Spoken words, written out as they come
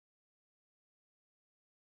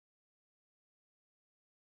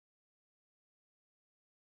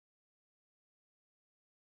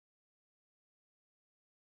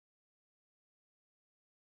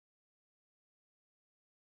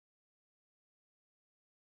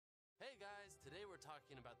Hey guys, today we're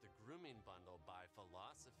talking about the grooming bundle by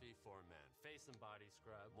Philosophy for Men. Face and body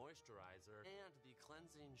scrub, moisturizer, and the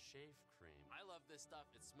cleansing shave cream. I love this stuff.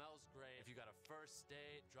 It smells great. If you got a first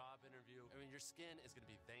date, job interview, I mean, your skin is going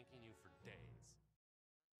to be thanking you for days.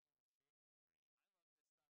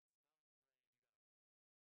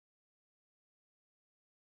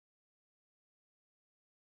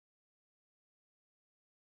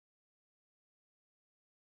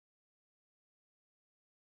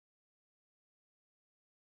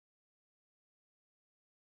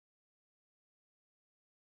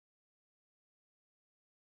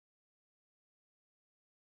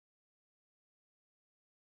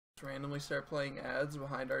 Randomly start playing ads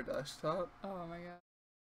behind our desktop. Oh my god.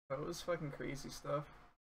 That was fucking crazy stuff.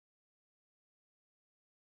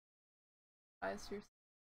 Ask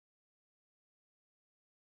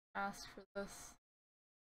for this.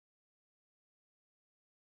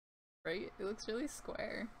 Right? It looks really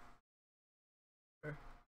square.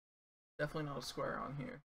 Definitely not a square on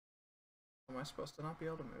here. Am I supposed to not be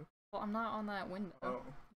able to move? Well, I'm not on that window. Oh.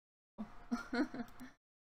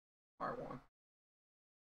 R1.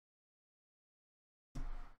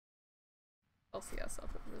 LCS up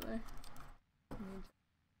over there.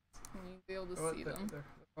 You need to be able to see them. They're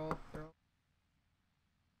all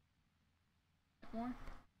More?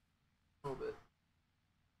 a little bit.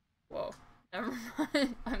 Whoa. Never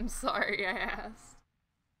mind. I'm sorry I asked.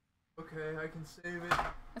 Okay, I can save it.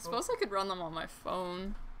 I suppose I could run them on my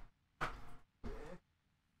phone.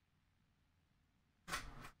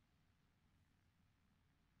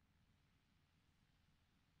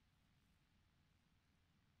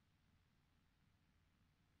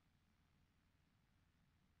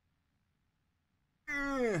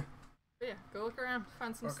 But yeah, go look around,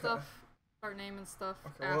 find some stuff, start naming stuff.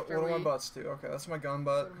 Okay, after what do my butts do? Okay, that's my gun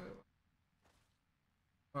butt.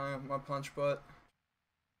 My punch butt.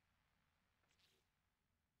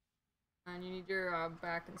 And you need your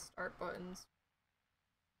back and start buttons.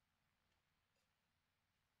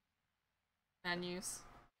 Menus.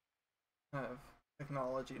 I have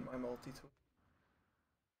technology in my multi-tool.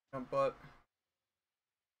 My butt.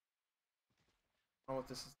 I don't know what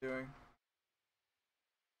this is doing.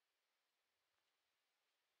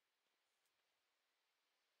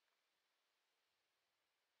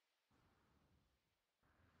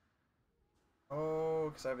 Oh,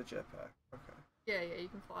 because I have a jetpack. Okay. Yeah, you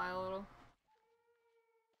can fly a little.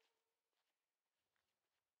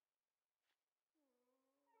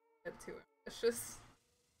 Get too ambitious.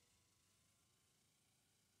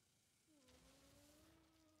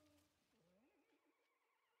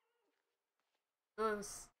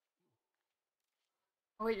 Those.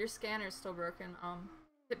 Oh wait, your scanner's still broken.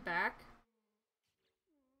 Hit back.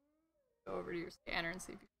 Go over to your scanner and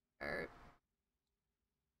see if you can repair it.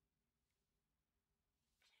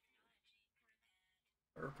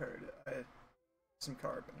 I repaired it. I had some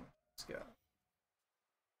carbon. Let's go.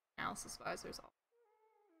 Analysis visors off.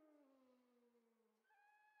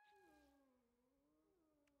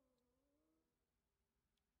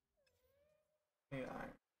 Need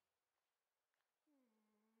iron.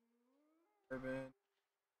 Carbon.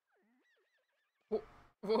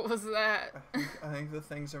 What was that? I think the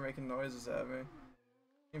things are making noises at me.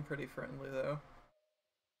 Seem pretty friendly though.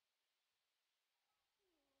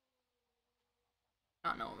 I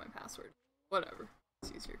don't know what my password is. Whatever.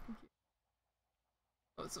 Let's use your computer.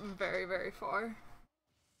 Oh, it's very, very far.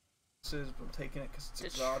 This is, I'm taking it because it's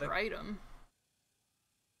Just exotic. Detritum.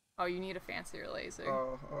 Oh, you need a fancier laser.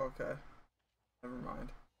 Oh, okay. Never mind.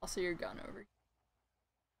 Also, your gun over here.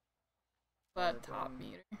 That top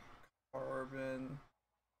meter. Carbon.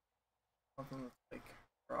 Something that's like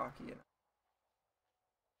rocky and.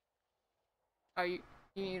 Oh, you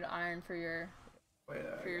need iron for your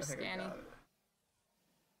scanning.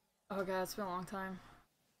 Oh god, it's been a long time.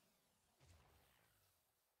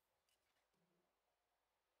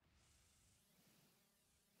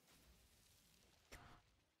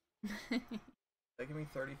 Taking me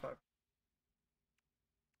 35.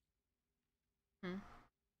 I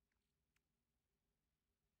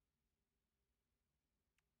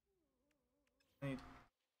need.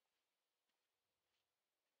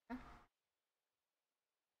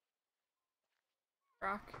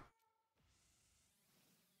 Rock.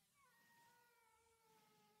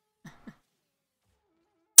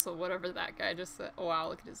 So whatever that guy just said. Oh wow,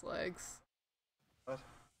 look at his legs. What?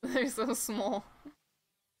 They're so small.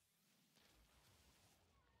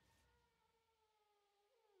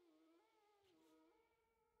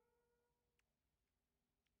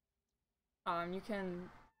 You can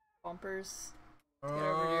bumpers. Get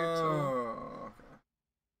over to your tool.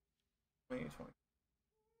 Okay. 20.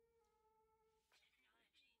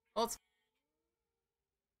 Well, it's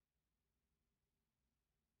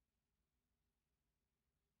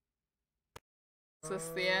is this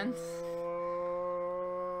the end?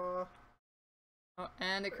 Oh,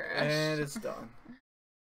 and it crashed. And it's done.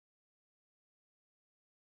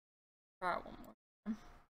 Try it one more time.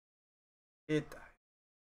 It died.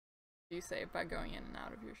 You save by going in and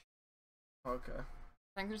out of your ship. Okay.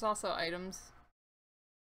 I think there's also items.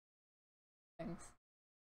 Things.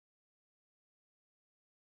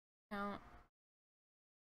 Count.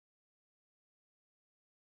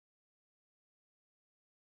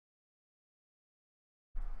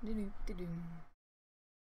 Do-do-do-do.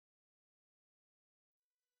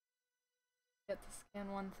 Get to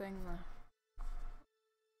scan one thing though.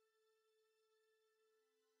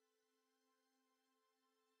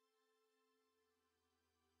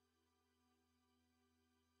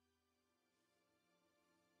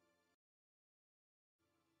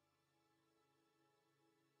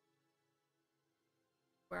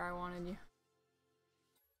 Where I wanted you.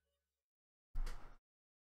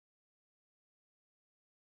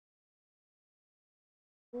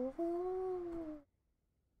 Ooh.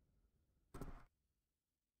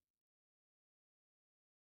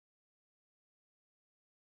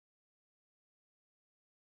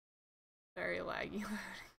 Very laggy loading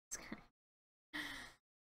screen.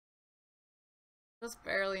 Just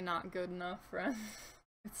barely not good enough, friend.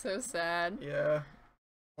 It's so sad. Yeah.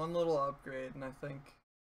 One little upgrade, and I think.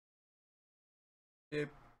 Yep.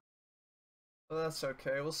 Well, that's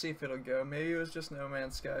okay. We'll see if it'll go. Maybe it was just No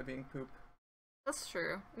Man's Sky being poop. That's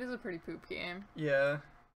true. It is a pretty poop game. Yeah.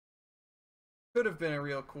 Could have been a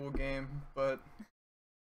real cool game, but you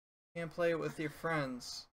can't play it with your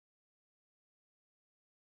friends.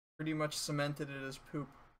 Pretty much cemented it as poop.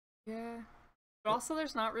 Yeah. But also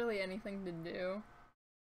there's not really anything to do.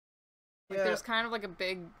 Like, yeah. there's kind of like a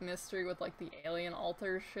big mystery with like the alien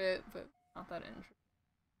altar shit, but not that interesting.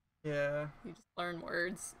 Yeah. You just learn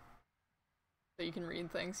words. So you can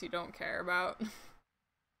read things you don't care about.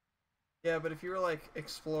 Yeah, but if you were like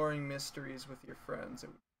exploring mysteries with your friends, it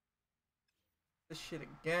would. This shit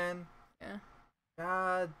again. Yeah.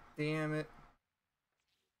 God damn it.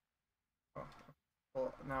 Oh,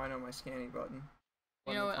 well, now I know my scanning button.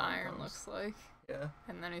 You know what iron looks like? Yeah.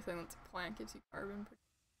 And anything that's a plant gives you carbon.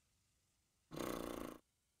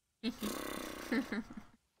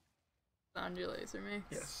 Sound your laser makes?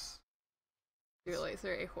 Yes. Your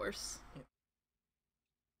laser a horse? Yeah.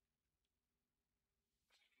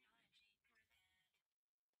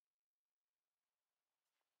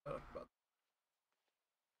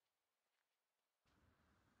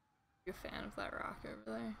 You a fan of that rock over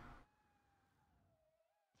there?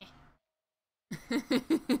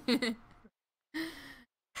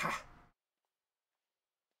 Ha!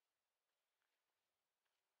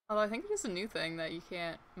 Although I think it is a new thing that you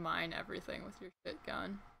can't mine everything with your shit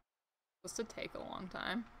gun. It's supposed to take a long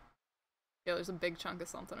time. Yeah, there's a big chunk of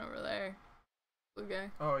something over there. Blue guy.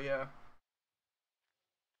 Oh, yeah. At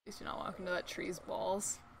least you're not walking to that tree's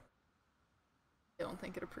balls. I don't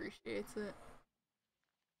think it appreciates it.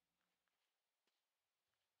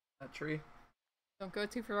 That tree. Don't go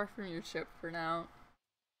too far from your ship for now.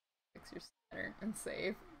 Fix your scanner and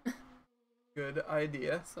save. Good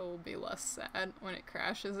idea. So we'll be less sad when it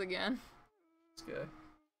crashes again. This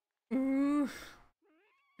guy. Ooh.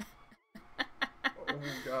 Oh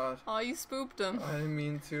god. Oh, you spooked him. I didn't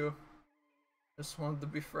mean to. Just wanted to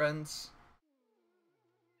be friends.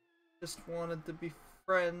 Just wanted to be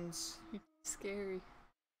friends. You're scary.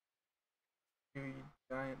 You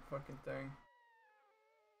giant fucking thing.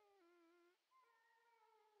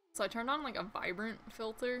 So I turned on like a vibrant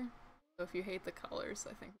filter. So if you hate the colors,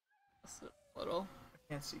 I think that's a little. I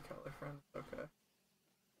can't see color, friend. Okay.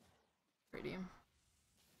 Radium.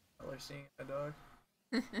 Color seeing a dog.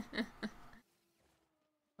 I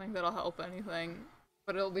think that'll help anything.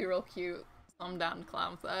 But it'll be real cute. So I'm down to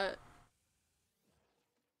clown with that.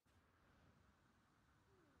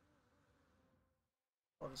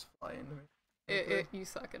 I'll just fly into me. You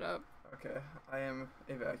suck it up. Okay, I am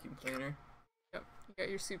a vacuum cleaner. Yep, you got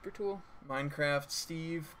your super tool. Minecraft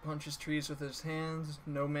Steve punches trees with his hands.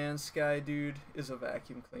 No Man's Sky dude is a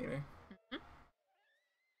vacuum cleaner. Mm-hmm.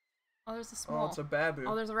 Oh, there's a small. Oh, it's a babu.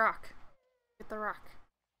 Oh, there's a rock. Get the rock.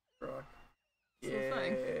 Rock. It's Yeah. the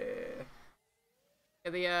thing.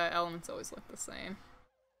 Yeah, the elements always look the same.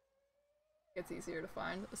 It's easier to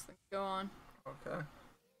find as things go on. Okay.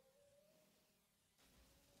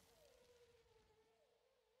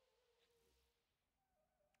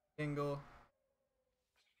 Dingle.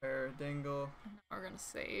 Dingle. And now we're gonna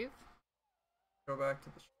save. Go back to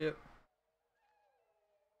the ship.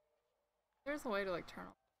 There's a way to like turn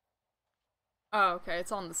Oh, okay,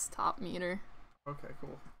 it's on this top meter. Okay,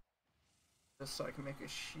 cool. Just so I can make a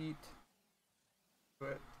sheet. Do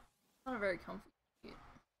it. Not a very comfy sheet.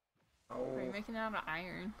 Oh. Are you making it out of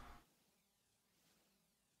iron?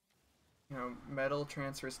 You know, metal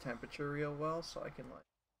transfers temperature real well, so I can like,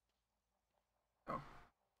 you know,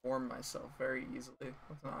 warm myself very easily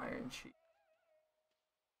with an iron sheet.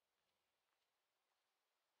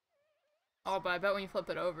 Oh, but I bet when you flip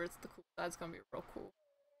it over, it's the cool side's gonna be real cool.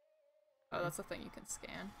 Oh, that's the thing you can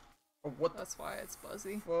scan. Oh, what? That's why it's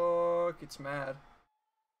buzzy. Fuck, it's mad.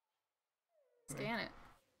 Scan it.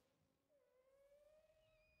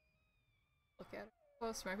 Look at it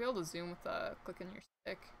close. You might be able to zoom with clicking your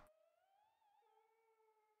stick.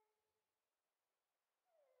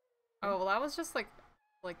 Oh, well, that was just like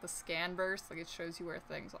the scan burst. Like, it shows you where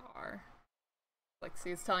things are. Like,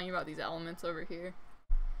 see, it's telling you about these elements over here.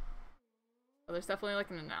 Oh, there's definitely like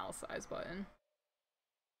an analyze button.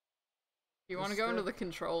 If you want to go into the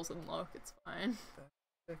controls and look, it's fine.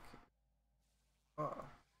 Oh.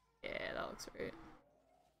 Yeah, that looks right.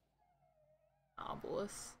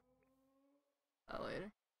 Obelisk. That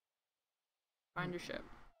later. Find your ship.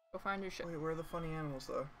 Go find your ship. Wait, where are the funny animals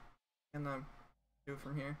though? Can them do it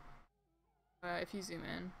from here? If you zoom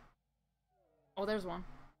in. Oh, there's one.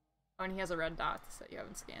 Oh, and he has a red dot to say you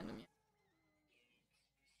haven't scanned him yet.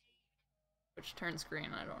 Which turns green,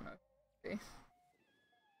 I don't know. See?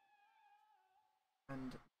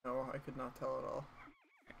 And no, I could not tell at all.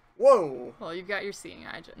 Whoa! Well, you've got your seeing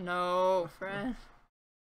eye. No, friend.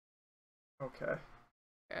 Okay.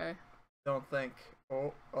 Okay. Don't think.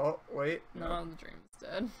 Oh, wait. No, the dream is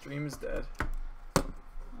dead. Dream is dead.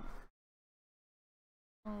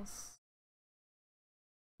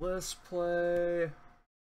 Let's play.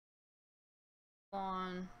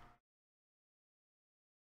 On.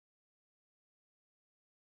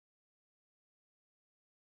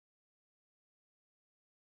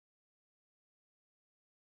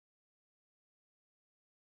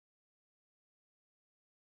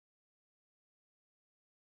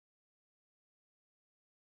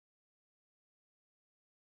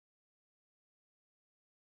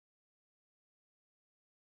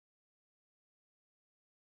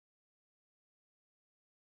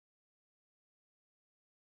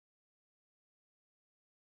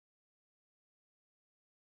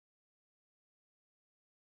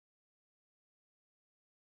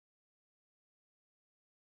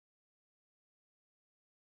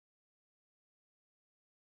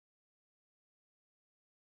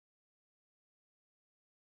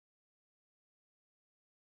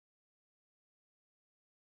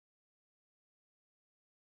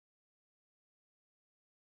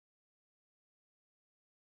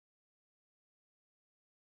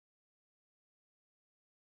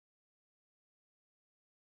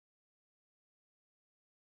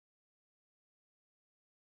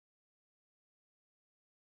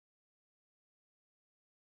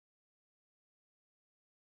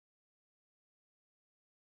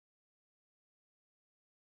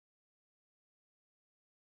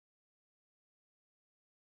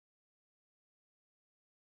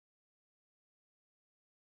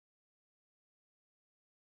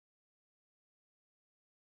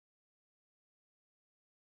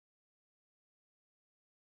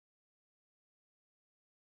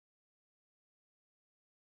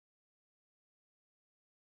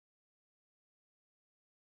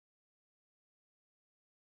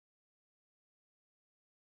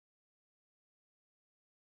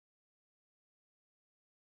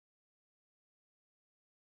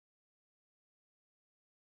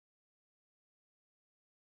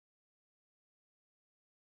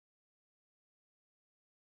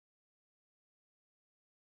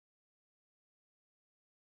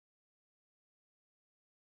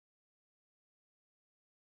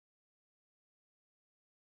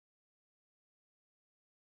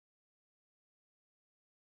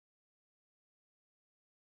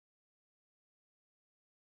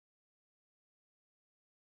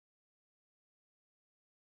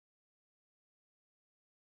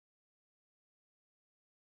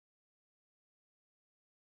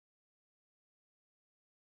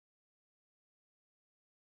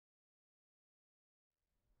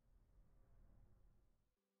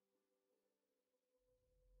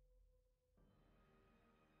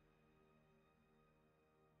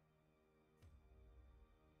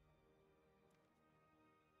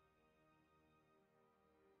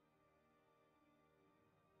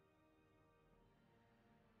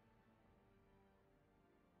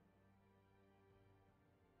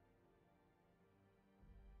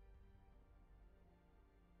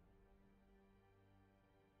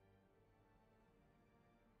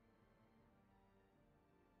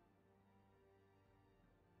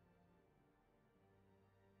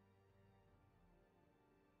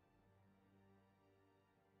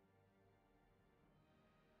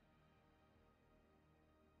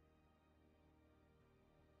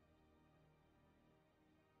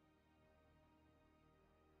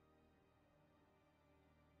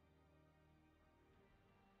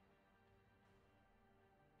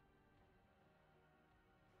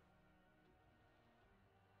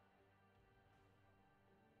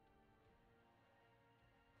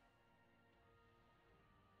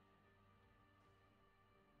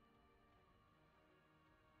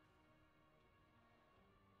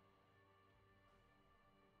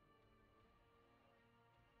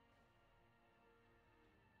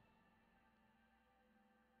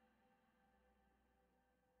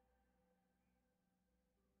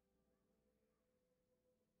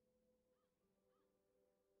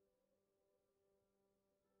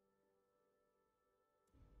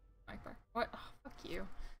 you.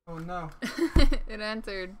 Oh no. It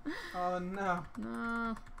entered. Oh no.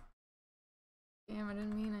 No. Damn, I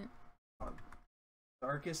didn't mean it.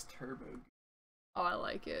 Darkest turbo. Oh, I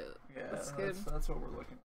like it. Yeah, that's good. That's what we're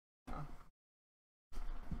looking at now.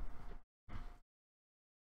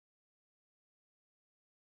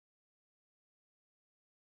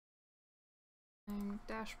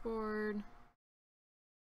 Dashboard.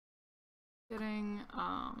 Getting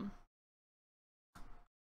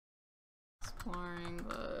exploring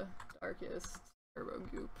the darkest turbo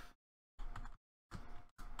goop.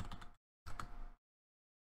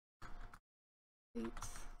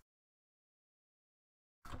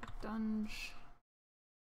 Dunge.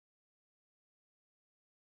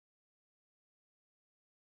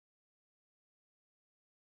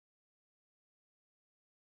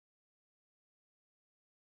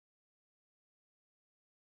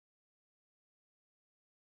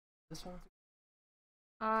 This one?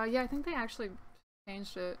 Yeah, I think they actually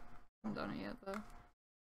changed it. I haven't done it yet though.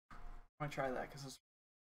 I might try that because it's.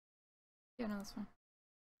 Yeah, no, that's fine.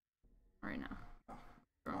 Right now. Oh.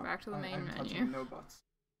 Going back to the main I'm menu. touching no butts.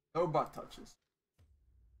 No butt touches.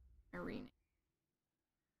 Arena.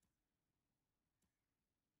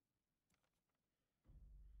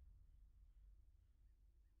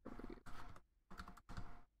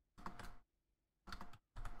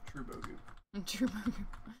 Turbo goop. Turbo goop.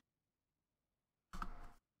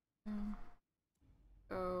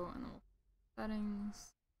 Go and then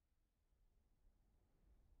settings.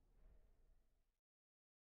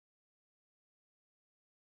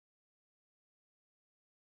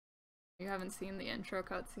 You haven't seen the intro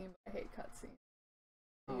cutscene, but I hate cutscenes.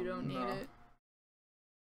 You don't need it.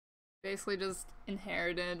 Basically just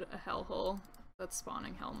inherited a hellhole that's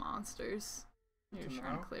spawning hell monsters. You're just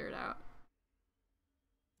trying to clear it out.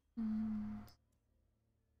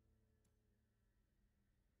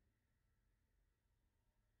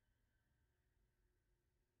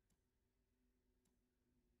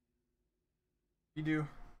 You do.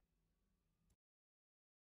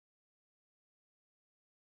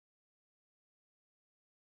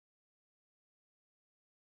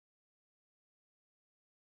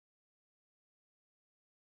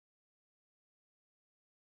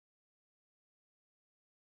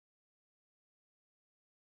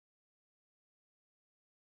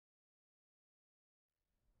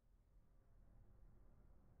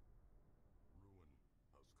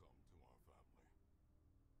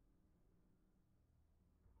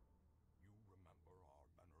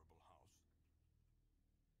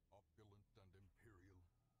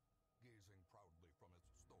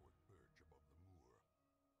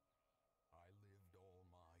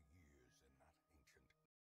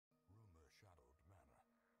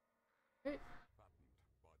 Right.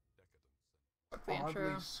 The intro.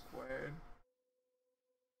 Oddly squared.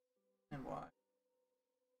 And why?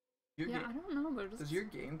 Yeah, I don't know, but does your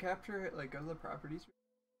game capture like go to the properties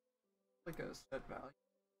like a set value?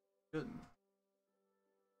 Shouldn't.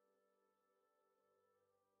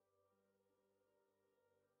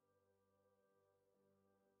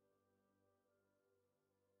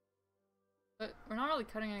 But we're not really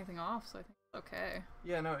cutting anything off, so I think it's okay.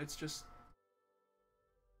 Yeah, no, it's just.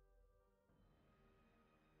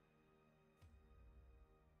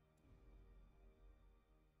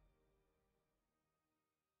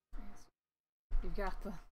 You got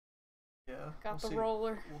the. Yeah. Got the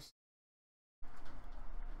roller.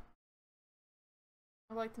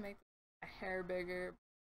 I'd like to make a hair bigger.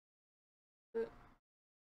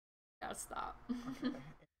 Gotta stop. Okay. It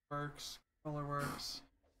works. Color works.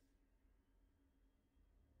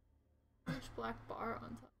 Huge black bar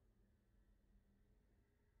on top.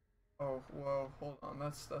 Oh, whoa, hold on.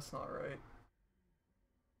 That's not right.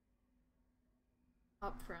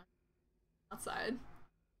 Up front. Outside.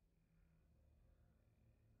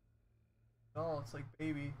 No, it's like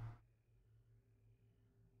baby.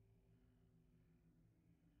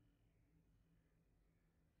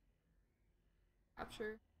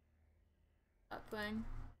 Capture that thing.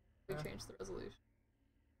 We changed the resolution.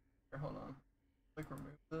 Here, hold on. Like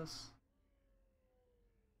remove this.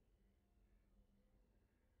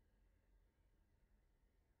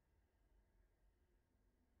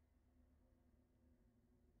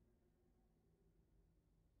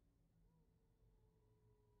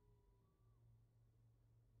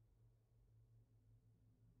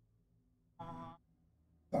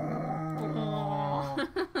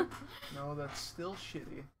 No, that's still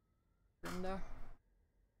shitty. Brenda.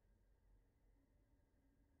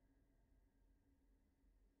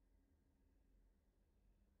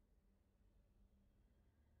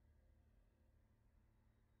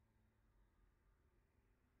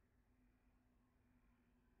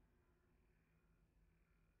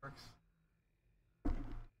 Works.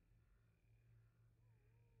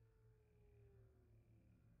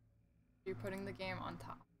 You're putting the game on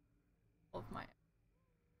top of my.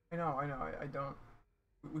 I know. I don't.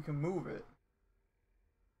 We can move it.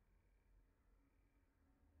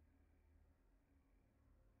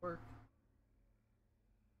 Work.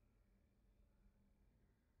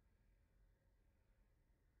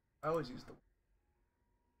 I always use the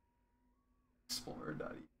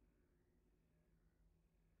explorer.e.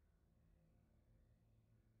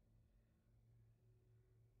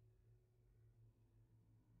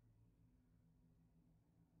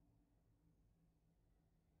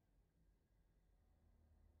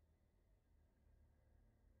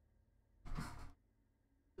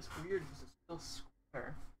 It's weird because it's still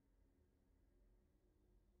square.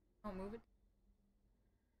 I'll move it.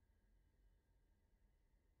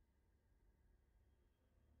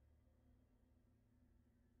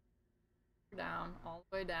 Down, all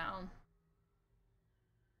the way down.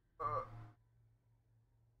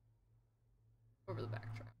 Over the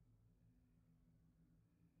backtrack.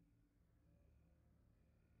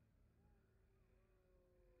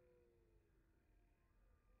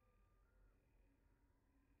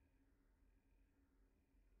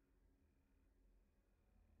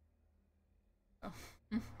 Oh.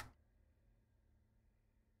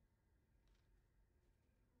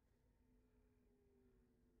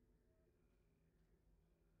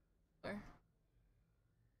 There.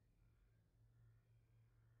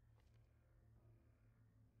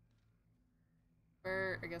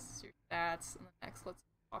 Where, I guess, it's your stats, and then next, let's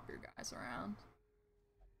swap your guys around.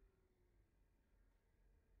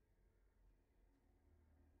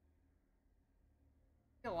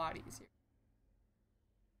 Be a lot easier.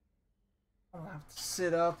 I don't have to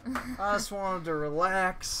sit up. I just wanted to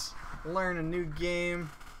relax, learn a new game.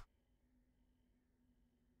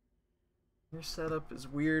 Your setup is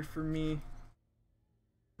weird for me.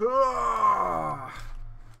 Yeah,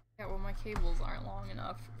 well, my cables aren't long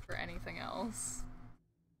enough for anything else.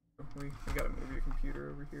 We gotta move your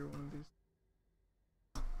computer over here one of these.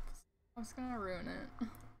 I was gonna ruin it.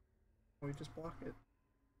 We just block it.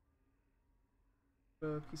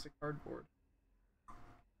 A piece of cardboard.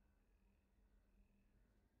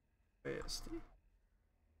 ASD.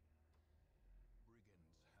 Brigands have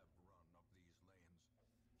run up these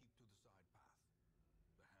lanes. Keep to the side path. The hamlet is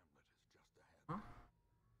just ahead. Huh?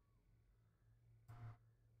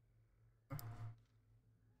 This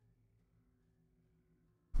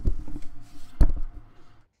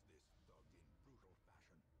dug in brutal fashion, that all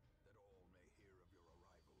may hear of your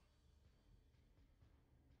arrival.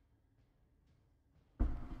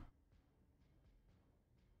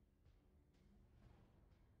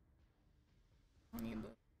 I need to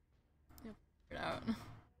figure it out.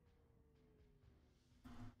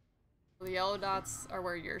 So the yellow dots are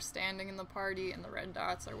where you're standing in the party, and the red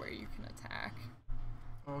dots are where you can attack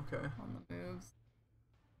Okay. on the moves.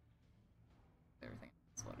 Everything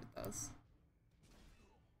that's what it does.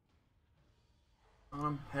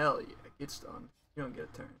 Hell yeah, get stunned. You don't get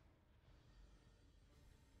a turn.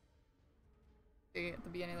 At the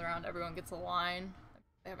beginning of the round, everyone gets a line.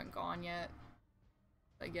 They haven't gone yet.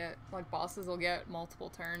 They get, like, bosses will get multiple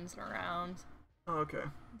turns in a round. Oh, okay.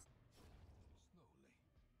 Slowly.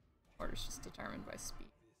 Or it's just determined by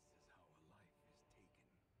speed. This is how a life is taken.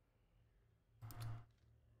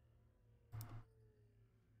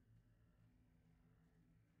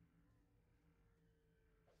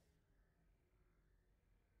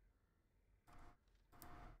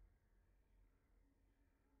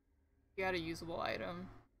 You got a usable item.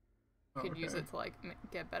 You could use Okay. it to, like,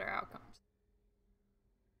 get better outcomes.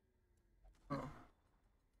 Oh.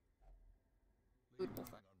 Lootable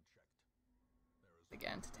thing. Unchecked. There is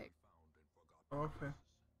Again, to take. found in forgotten Okay.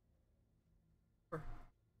 places.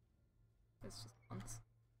 It's just once.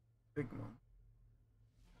 Big one.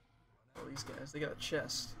 Oh, these guys, they got a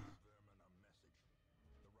chest. These vermin a message.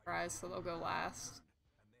 The right Prize, so they'll go last.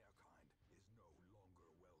 and their kind is no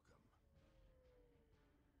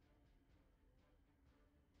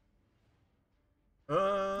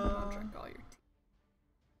longer welcome. I'll drink all your tea.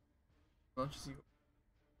 Much as you.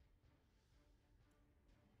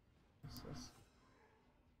 What's this?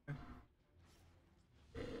 Yeah.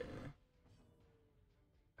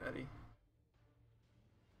 Patty.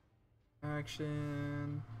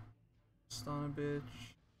 Action. Stun a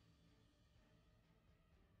bitch.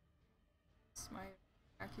 It's my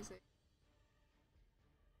accusation.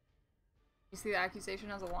 You see the accusation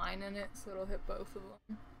has a line in it, so it'll hit both of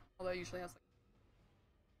them. Although it usually has like...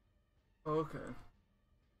 Okay.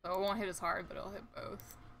 So it won't hit as hard, but it'll hit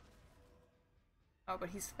both. Oh, but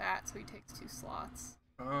he's fat, so he takes 2 slots.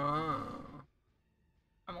 Ah.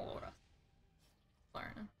 I'm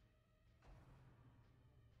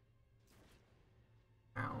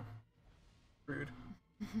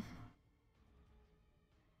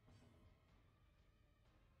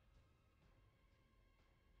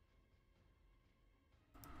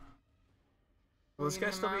Will this guy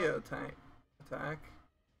Leaving still him be out. a attack?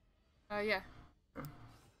 Yeah. Okay.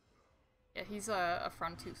 Yeah, he's a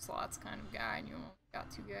front 2 slots kind of guy, and you only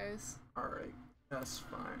got 2 guys. Alright, that's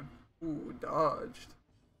fine. Ooh, dodged.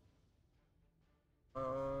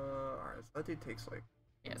 Alright, so that dude takes like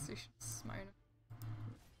Yeah, so you should smite him.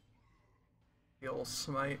 the old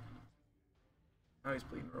smite. Now he's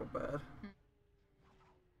bleeding real bad.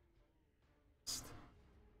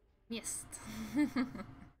 Missed.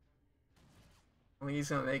 I think he's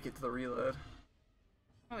gonna make it to the reload.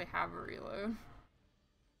 Oh, they have a reload.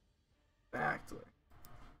 Back to it.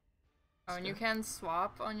 Oh, and you can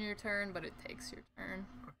swap on your turn, but it takes your turn.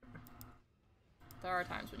 Okay. There are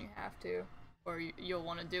times when you have to, or you'll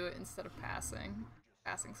want to do it instead of passing.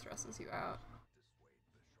 Passing stresses you out.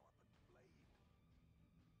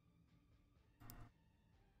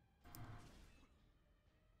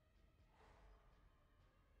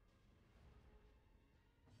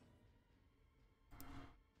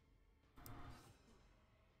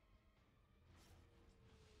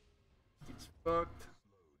 He's fucked.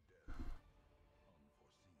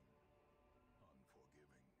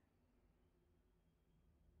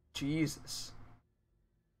 Jesus.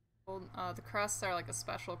 Well, the crusts are like a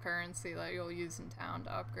special currency that you'll use in town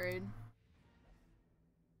to upgrade.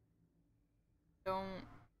 Don't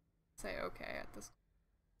say okay at this.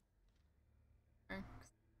 Okay.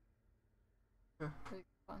 Yeah. The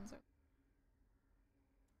funds are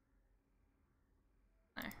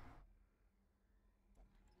there.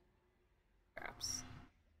 Craps.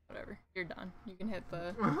 Whatever. You're done. You can hit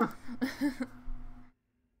the.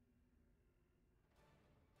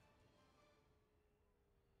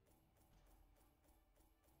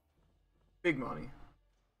 Big money.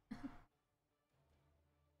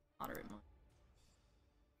 Moderate money.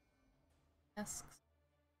 Asks.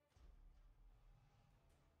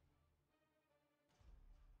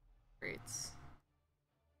 Rates.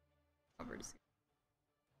 Over to see.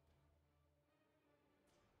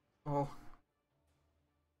 Oh,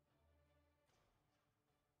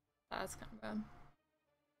 That's kind of bad.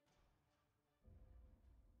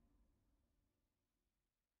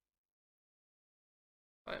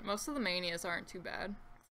 But most of the manias aren't too bad.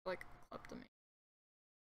 Like kleptomania.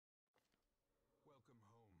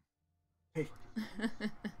 hey.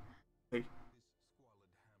 Hey.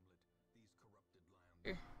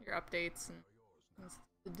 Your updates and things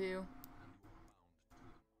to do.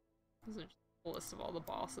 These are just a list of all the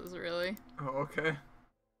bosses, really. Oh, okay.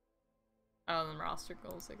 Oh, and then roster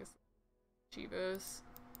goals, I guess. Chivos.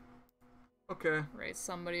 Okay. Raise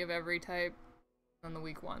somebody of every type. And the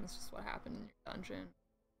weak one's just what happened in your dungeon.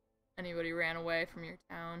 Anybody ran away from your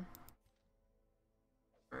town.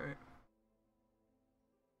 Alright.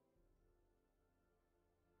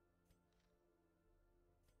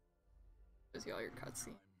 Gives you all your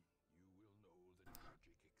cutscene.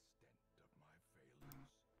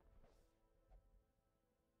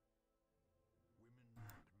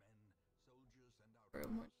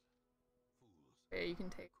 Yeah, you can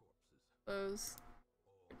take those.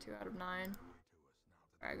 2 out of 9.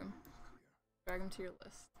 Drag them. Drag them to your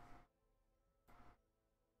list.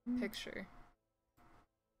 Picture.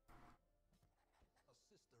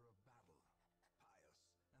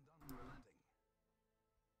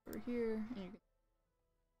 Over here, and you can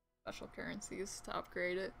special currencies to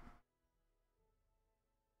upgrade it.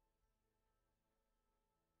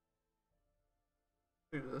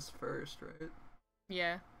 Do this first, right?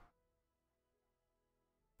 Yeah.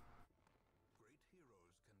 Great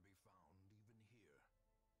heroes can be found even here,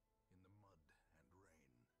 in the mud and rain.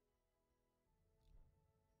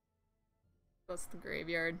 That's the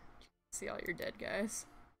graveyard. You can see all your dead guys.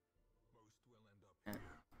 Most will end up here,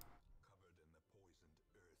 covered in the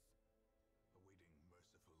poisoned earth, awaiting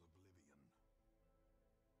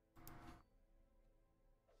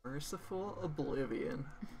merciful oblivion. Merciful oblivion.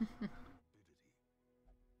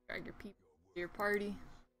 Drag your people to your party.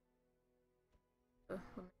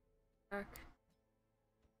 Back.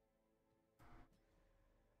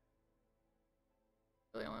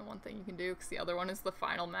 Really only one thing you can do because the other one is the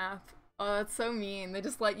final map. Oh, that's so mean. They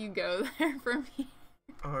just let you go there for me.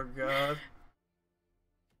 Oh god.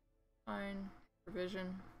 Fine.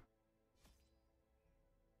 Provision.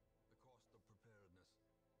 The cost of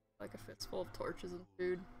preparedness. Like a fistful of torches and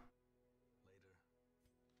food. Later, in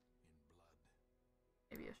blood.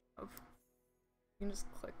 Maybe a shove. You can just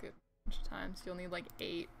click it a bunch of times. You'll need like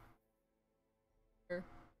 8. Here.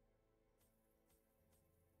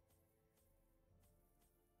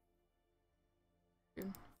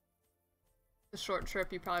 Dude. The short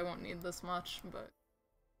trip, you probably won't need this much, but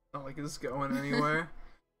Not like it's going anywhere.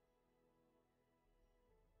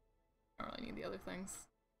 I don't really need the other things.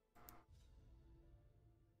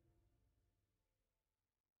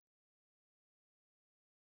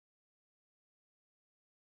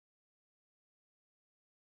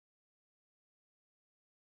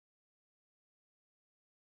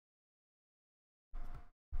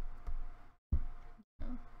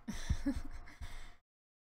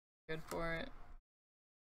 good for it.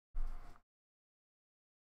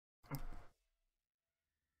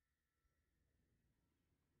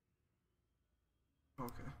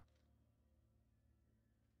 Okay.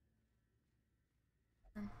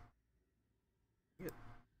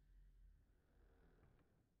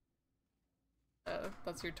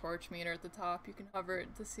 That's your torch meter at the top. You can hover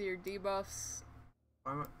it to see your debuffs.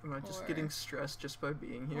 Am I just getting stressed just by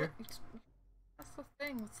being here? That's the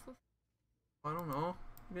thing. What's the I don't know.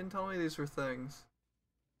 You didn't tell me these were things.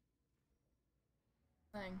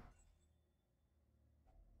 thing?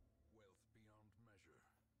 Wealth beyond measure.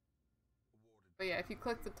 Awarded But yeah, if you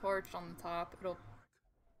click the torch on the top, it'll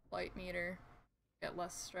light meter. Get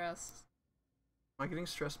less stressed. Am I getting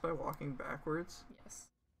stressed by walking backwards? Yes.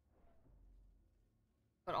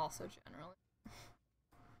 But also generally.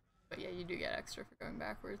 But yeah, you do get extra for going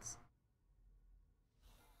backwards.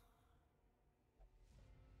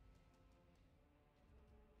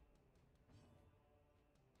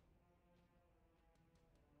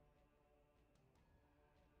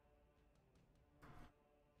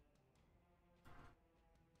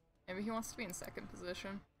 Maybe he wants to be in second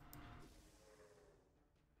position.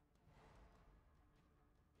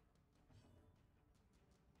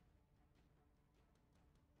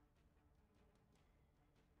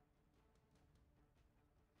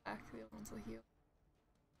 Back, the other ones will heal.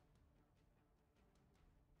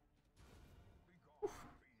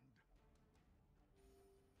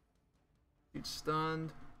 Dude,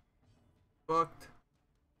 stunned. Fucked.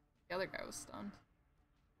 The other guy was stunned.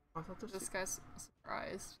 I thought This guy's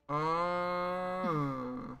surprised.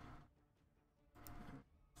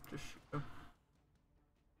 Just shoot him.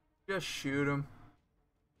 Just shoot him.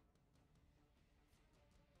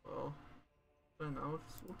 Well, I don't know.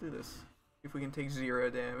 We'll do this. See if we can take 0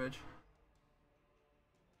 damage.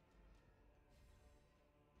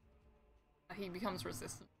 He becomes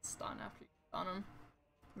resistant to stun after you stun him.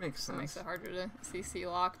 Makes So it sense. makes it harder to CC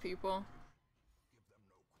lock people.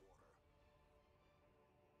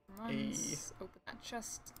 Come on, let's open that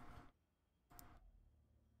chest.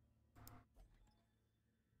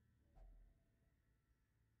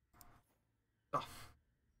 Stuff.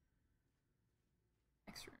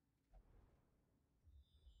 Next room.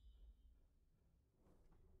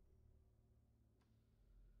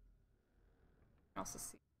 You can also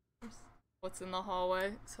see what's in the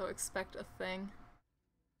hallway, so expect a thing.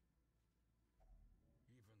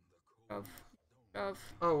 even the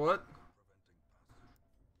Of Oh, what?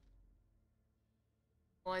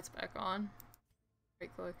 lights back on. Right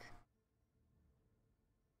click.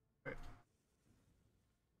 Right.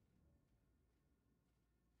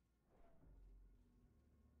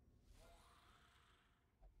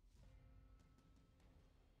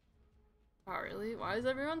 Oh really? Why is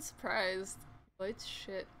everyone surprised? Lights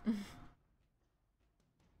shit.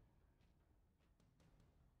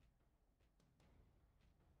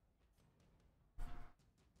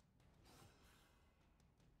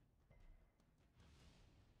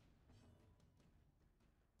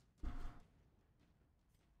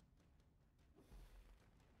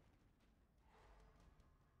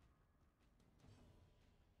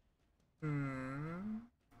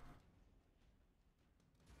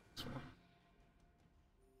 This one.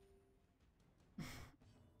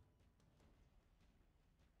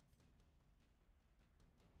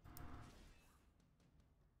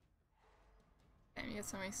 Damn, you get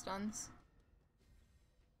so many stuns.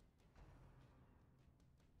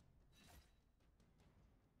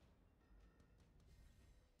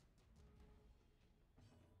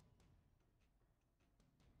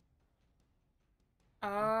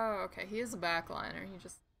 Oh, okay. He is a backliner. He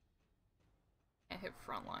just can't hit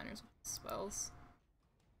frontliners with spells.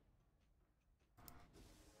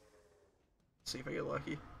 See if I get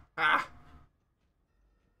lucky. Ah!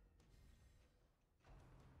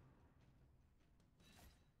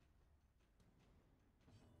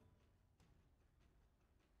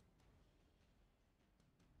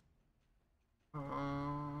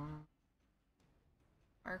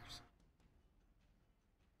 Marked.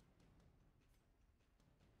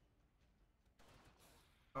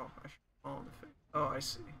 Oh, I should fall in the face. Oh, I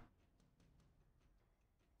see.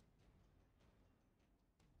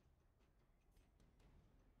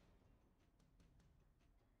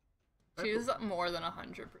 She's more than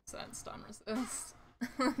 100% stun resist.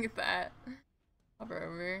 Look at that. Hover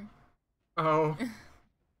over. Oh. decimated.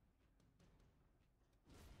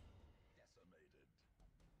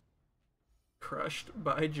 Crushed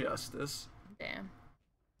by justice. Damn.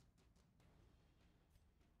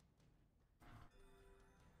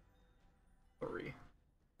 Sorry.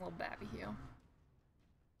 Little babby heal.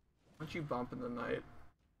 Don't you bump in the night.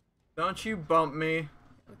 Don't you bump me.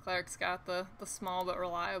 The cleric's got the small but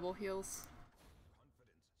reliable heals.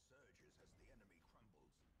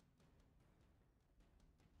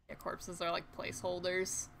 Yeah, corpses are like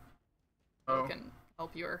placeholders. Oh. They can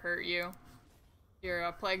help you or hurt you. Your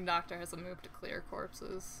plague doctor has a move to clear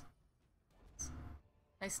corpses. It's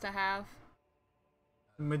nice to have.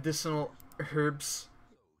 Medicinal herbs.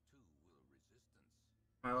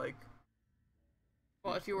 I like.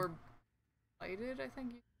 Well, if you were blighted, I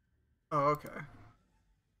think you... Oh, okay.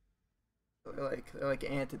 They're like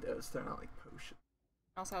antidotes. They're not like potions.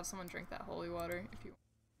 Also have someone drink that holy water if you...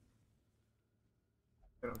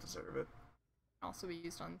 They don't deserve it. Can also be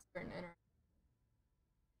used on certain inner...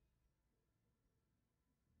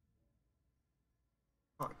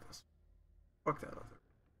 I like this. Fuck that other.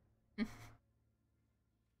 Can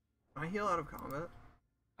I heal out of combat?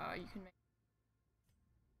 You can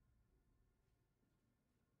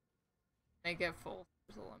make it full.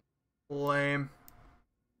 There's a limit. Lame.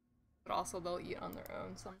 But also they'll eat on their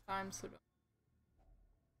own sometimes, so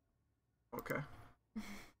don't... Okay.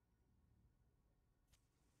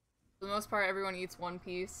 For the most part, everyone eats one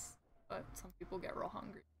piece, but some people get real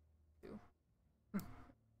hungry, too.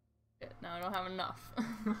 Shit, now I don't have enough.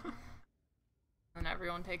 And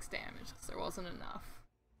everyone takes damage, because there wasn't enough.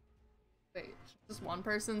 Wait, should just one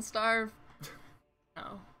person starve?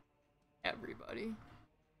 No. Everybody.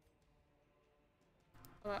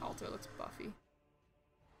 Oh, that altar looks buffy.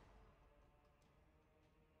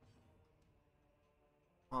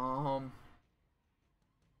 Not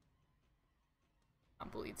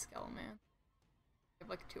bleed Skeleman. I have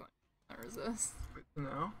like 200% resist.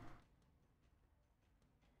 No.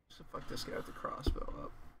 So fuck this guy with the crossbow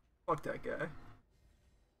up. Fuck that guy.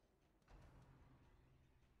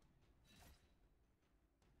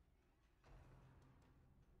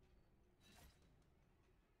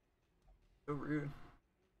 So rude.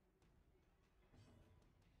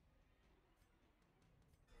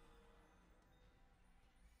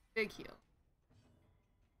 Big heal.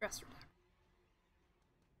 Rest reduction.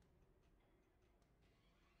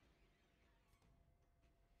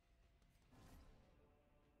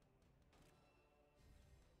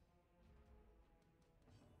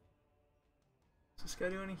 Does this guy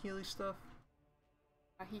do any Healy stuff?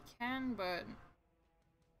 He can, but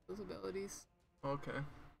those abilities. Okay.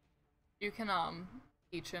 You can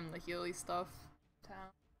teach him the Healy stuff. Town.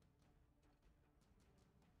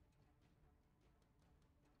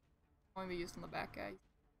 Only be used on the back guy.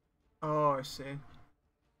 Oh, I see.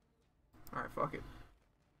 Alright, fuck it.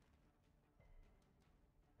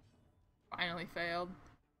 Finally failed.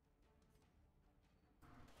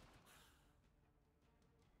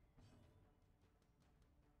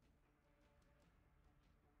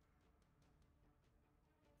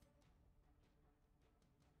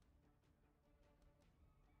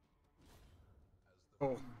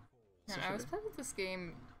 Oh. Man, I was playing with this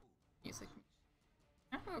game music.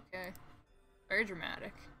 Oh, okay. Very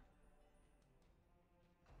dramatic.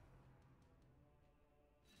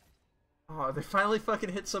 Oh, they finally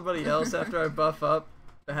fucking hit somebody else after I buff up.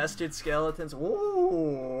 The Hested Skeletons.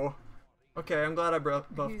 Whoa! Okay, I'm glad I buffed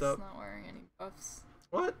He's up. not wearing any buffs.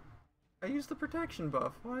 What? I used the protection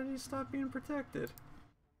buff. Why did he stop being protected?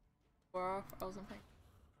 We're off. I wasn't playing.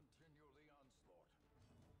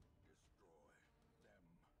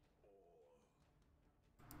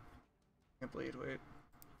 Can't bleed, wait.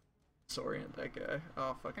 Disorient that guy.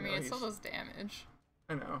 Oh, I fucking mean, hell, it still does damage.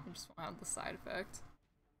 I know. You just won't have the side effect.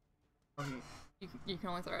 Oh, You can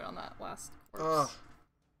only throw it on that last corpse. oh,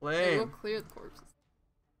 It will lame. clear the corpses.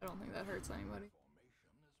 I don't think that hurts anybody.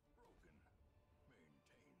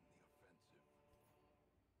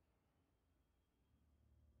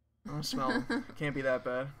 I don't smell him. Can't be that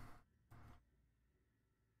bad.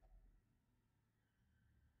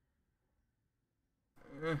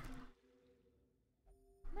 Eh,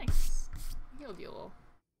 Nice. Healed you a little.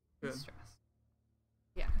 good. Stress.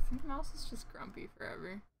 Yeah, I think the mouse is just grumpy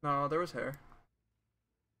forever. No, there was hair.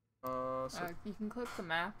 So You can click the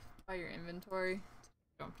map by your inventory to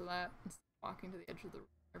jump to that instead of walking to the edge of the room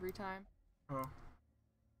every time. oh,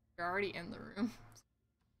 You're already in the room.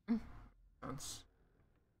 that's.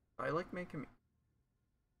 I like making me.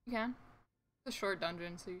 You can. It's a short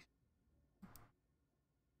dungeon, so you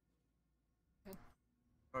should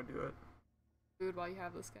I'll do it. food while you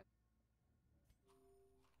have this guy.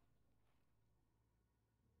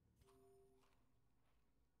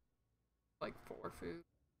 Like 4 food.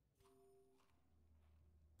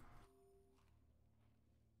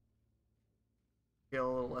 Feel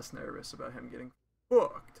a little less nervous about him getting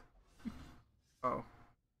fucked. Oh.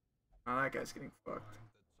 Now that guy's getting fucked.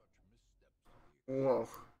 Whoa.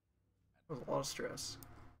 That was a lot of stress.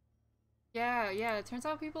 Yeah, yeah, it turns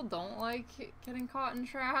out people don't like getting caught in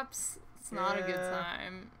traps. It's not a good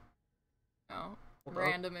time. No.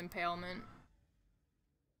 Random impalement.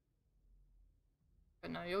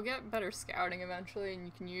 But no, you'll get better scouting eventually, and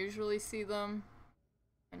you can usually see them.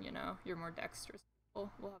 And you know, you're more dexterous. We'll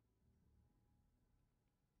have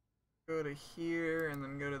go to here and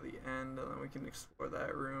then go to the end, and then we can explore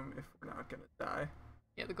that room if we're not gonna die.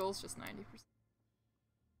 Yeah, the goal's just 90%.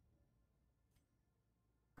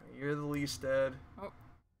 You're the least dead. Oh.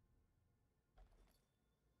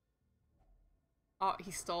 Oh,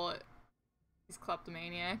 he stole it. He's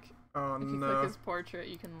kleptomaniac. Oh if you no. click his portrait,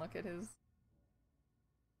 you can look at his...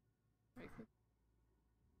 Right click.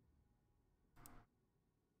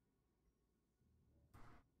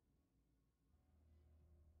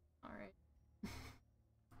 Alright.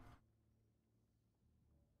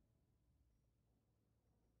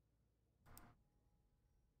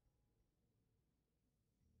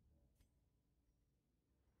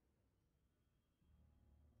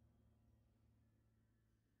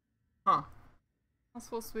 Huh. Not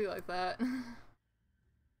supposed to be like that.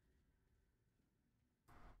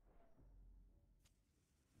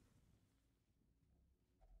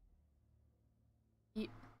 Eat.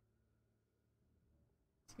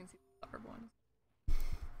 You can see the hard one.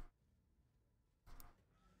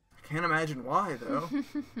 I can't imagine why though.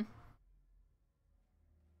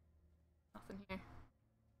 Nothing here.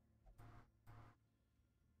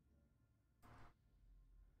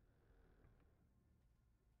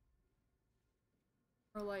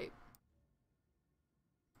 Or light.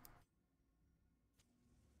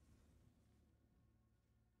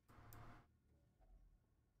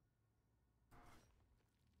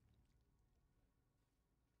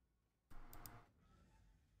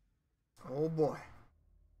 Oh boy.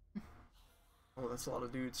 Oh, that's a lot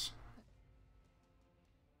of dudes.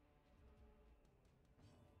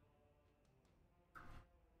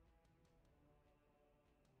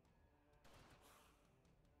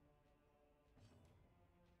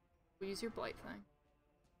 We'll use your blight thing.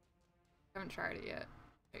 Haven't tried it yet.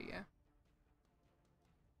 There you go.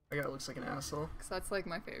 That guy looks like an asshole. Cause that's like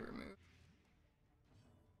my favorite move.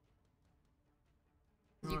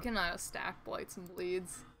 You can stack blights and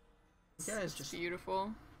bleeds. It's just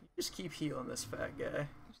beautiful. You just keep healing this fat guy.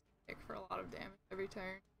 Just pick for a lot of damage every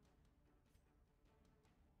turn.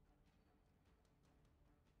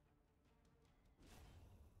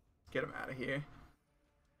 Get him out of here.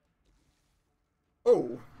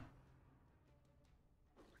 Oh!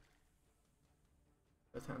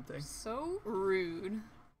 Attempting. So rude.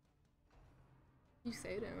 You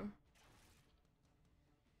say to him.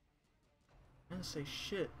 I didn't say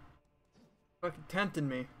shit. Fucking tempting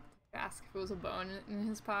me. Ask if it was a bone in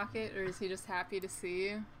his pocket, or is he just happy to see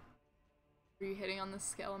you? Are you hitting on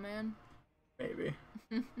this Skeleman? Maybe.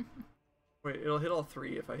 Wait, it'll hit all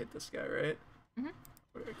three if I hit this guy, right? Mm-hmm.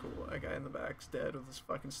 Okay, cool. That guy in the back's dead with this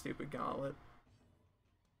fucking stupid gauntlet.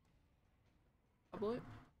 Goblet?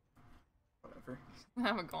 Whatever. I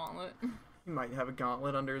have a gauntlet. He might have a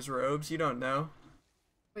gauntlet under his robes, you don't know.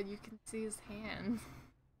 But you can see his hand.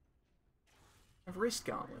 I have wrist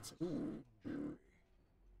gauntlets. Ooh.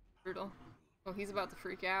 Brutal. Oh, he's about to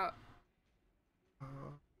freak out.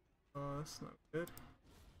 That's not good.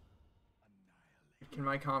 Can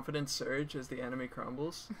my confidence surge as the enemy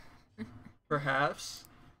crumbles? Perhaps.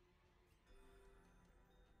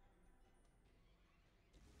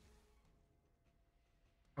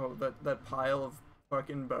 Oh, that pile of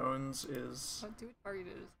fucking bones is... What do a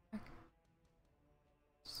targeted attack?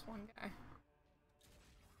 Just one guy.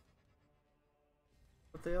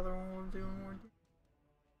 But the other one will do more.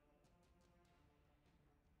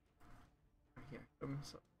 Yeah,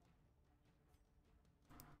 so.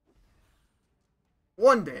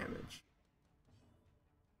 1 damage.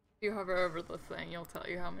 If you hover over the thing, you'll tell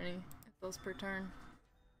you how many it does per turn.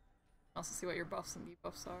 Also see what your buffs and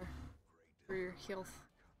debuffs are for your health.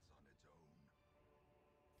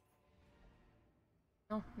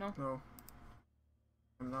 No, no. No.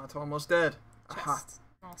 I'm not almost dead. Chest.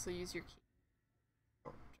 Aha. Also use your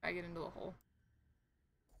key. Drag it into the hole.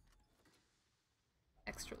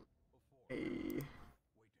 Extra. Hey.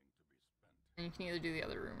 And you can either do the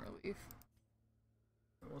other room or leave.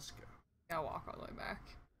 Let's go. Gotta walk all the way back.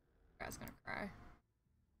 Guy's gonna cry.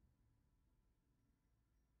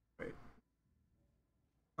 Wait.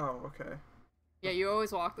 Oh, okay. Yeah, you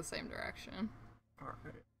always walk the same direction.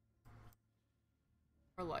 Alright.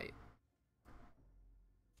 Or light.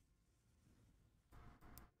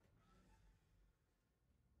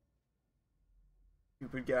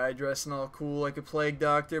 Stupid guy dressing all cool like a plague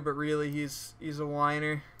doctor, but really he's a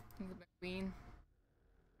whiner. He's a big queen.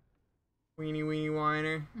 Weenie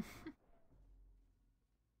whiner.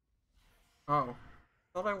 Oh.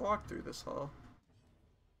 Thought I walked through this hall.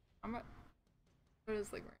 What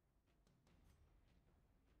is like?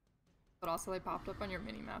 But also they popped up on your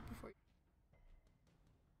mini map before you.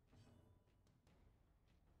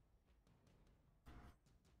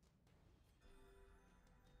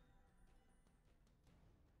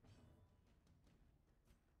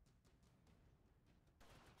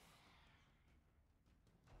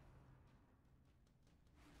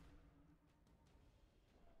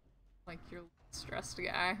 Like your stressed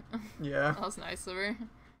guy. Yeah. That was nice of her.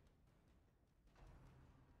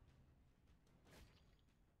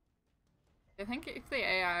 I think if the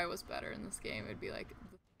AI was better in this game, it'd be like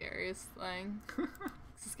the scariest thing. 'Cause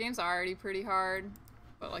this game's already pretty hard,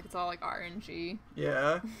 but like it's all like RNG.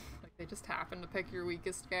 Yeah. Like they just happen to pick your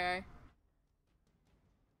weakest guy.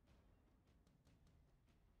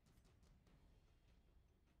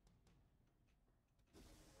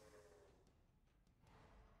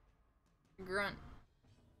 Grunt.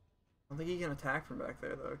 I don't think he can attack from back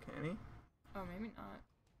there though, can he? Oh, maybe not.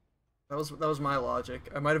 That was my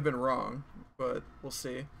logic. I might have been wrong, but we'll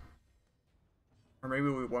see. Or maybe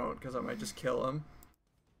we won't, because I might just kill him.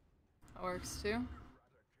 That works too.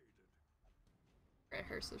 Right,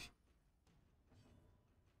 here's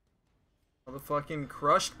Motherfucking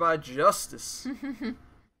crushed by justice.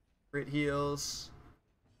 Crit heals.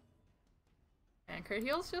 And crit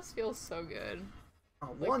heals just feels so good.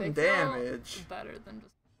 Oh, Like, one they feel damage. better than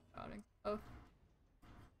just shouting stuff.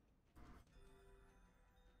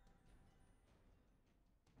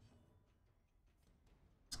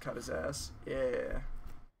 Just cut his ass. Yeah.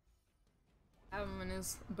 Have him in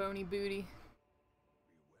his bony booty.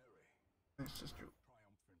 It's just.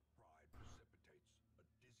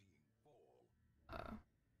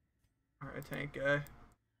 Alright, tank guy.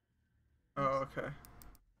 Oh, okay.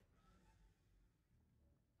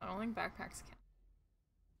 I don't think backpacks count.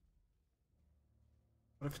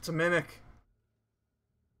 What if it's a mimic?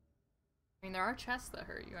 I mean, there are chests that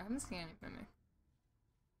hurt you. I haven't seen any mimic.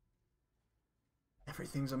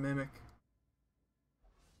 Everything's a mimic.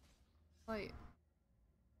 Like,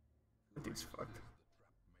 That dude's fucked.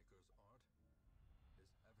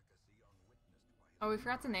 oh, we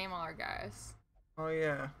forgot to name all our guys. Oh,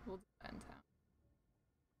 yeah. We'll do that in town.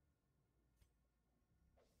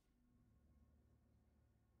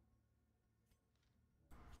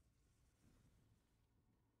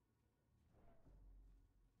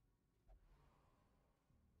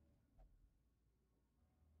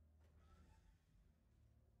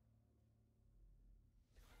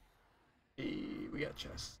 Hey, we got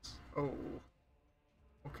chests. Oh.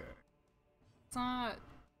 Okay. It's not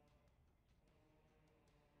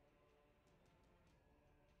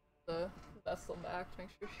the vessel back to make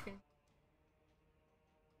sure she can.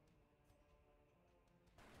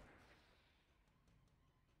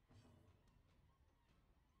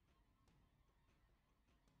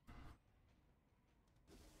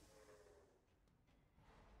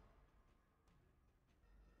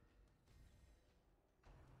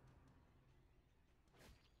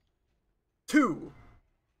 Two!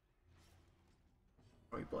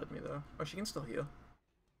 Oh, he bled me though. Oh, she can still heal.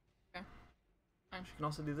 Okay. Fine. She can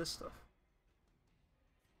also do this stuff.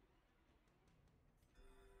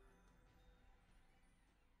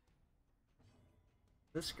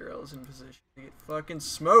 This girl is in position to get fucking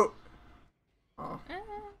smoked. Oh.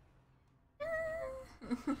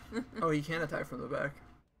 Oh, he can attack from the back.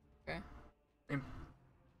 Okay. Lame.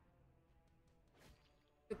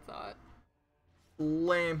 Good thought.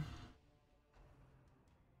 Lame.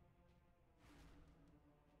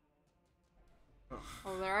 Ugh.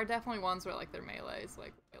 Well, there are definitely ones where like their melee is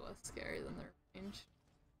like way less scary than their range.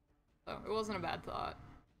 So it wasn't a bad thought.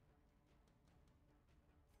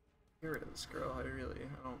 Get rid of this girl. I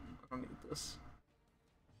don't need this.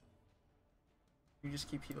 You just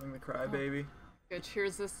keep healing the crybaby. Good. She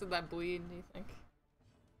resisted that bleed. Do you think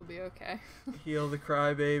we'll be okay? Heal the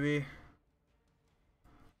crybaby.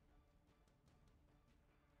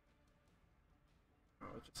 Oh,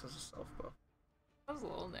 it just has a self buff. That was a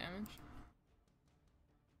little damage.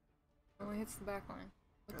 Only hits the back line.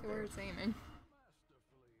 Look at where it's aiming.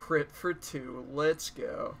 Crit for 2. Let's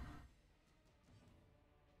go.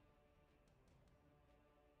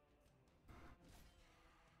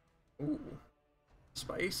 Ooh.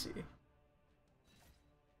 Spicy.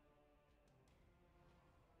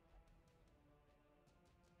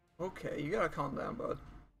 Okay, you gotta calm down, bud.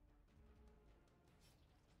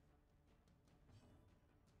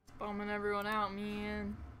 Bombing everyone out,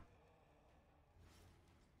 man.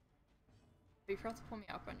 You forgot to pull me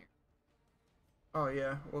up on your. Oh,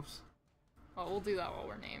 yeah. Whoops. Oh, we'll do that while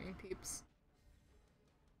we're naming peeps.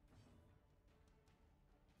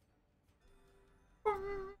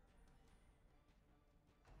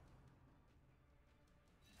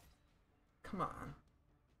 Come on.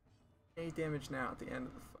 8 damage now at the end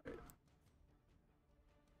of the fight.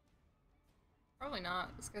 Probably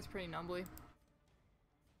not. This guy's pretty numbly.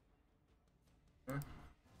 Yeah.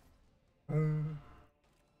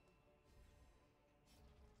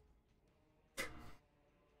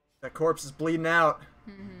 That corpse is bleeding out.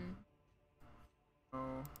 Mm-hmm.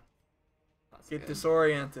 Oh. That's Get good.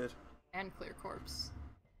 disoriented. And clear corpse.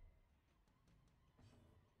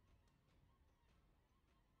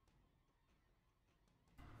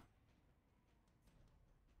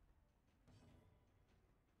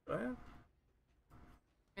 Oh, yeah? I mean,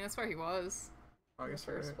 that's where he was. I In the guess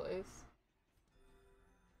you're first right. place.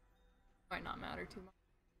 Might not matter too much.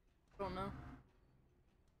 I don't know.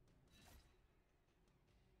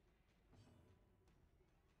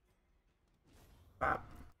 Bap.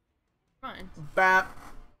 Fine. Bap.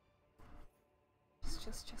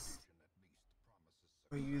 Just.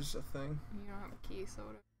 We use a thing. You don't have a key, so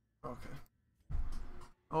whatever. Okay.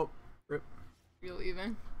 Oh, rip. You're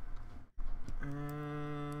leaving.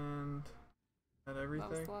 And that everything.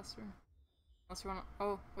 That was the last room. Unless you wanna.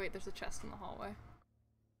 Oh, wait, there's a chest in the hallway.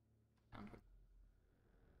 Down.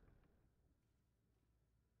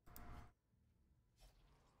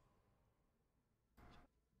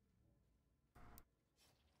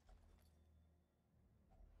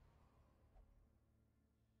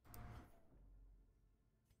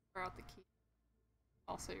 Throw out the key.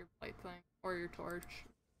 Also your plate thing. Or your torch.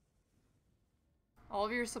 All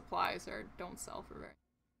of your supplies don't sell for very.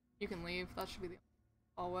 You can leave. That should be the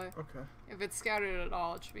hallway. Okay. If it's scouted at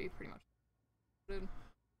all, it should be pretty much good.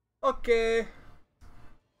 Okay.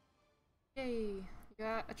 Yay! You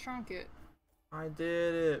got a trinket. I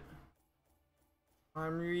did it.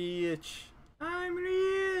 I'm rich. I'm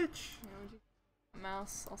rich. You know,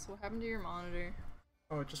 mouse. Also, what happened to your monitor?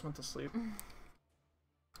 Oh, it just went to sleep.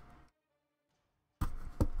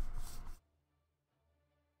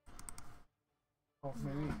 Oh,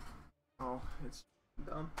 maybe. Oh, it's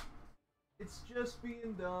dumb. It's just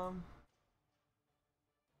being dumb.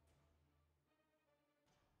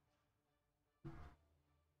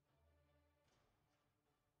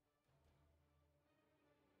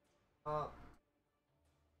 Oh,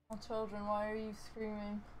 children, why are you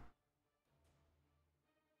screaming?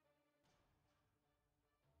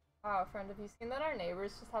 Wow, friend, have you seen that our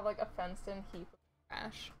neighbors just have like a fenced-in heap of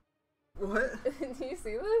trash? What? Do you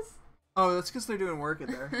see this? Oh, that's because they're doing work in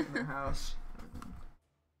their house.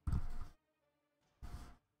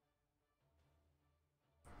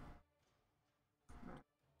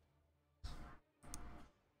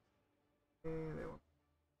 Okay, they want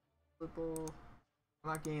football.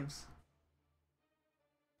 Not games.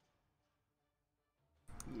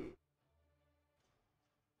 Yeah.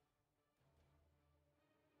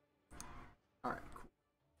 Alright, cool.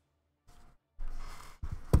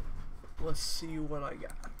 Let's see what I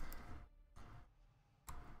got.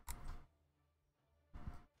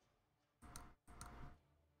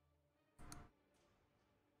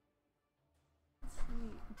 Let's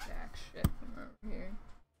see jack shit from over here.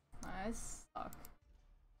 I suck.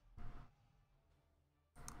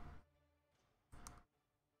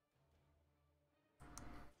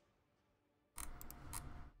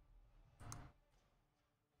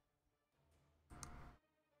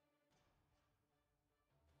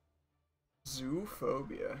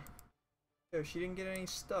 Zoophobia. Yo, she didn't get any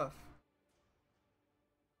stuff.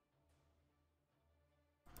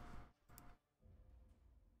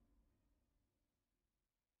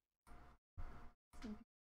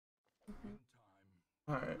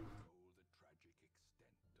 Alright. Know the tragic extent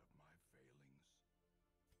of my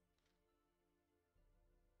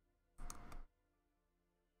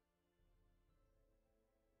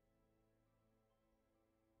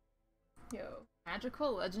failings. Yo,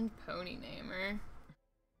 magical legend pony namer.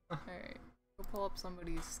 Alright, go pull up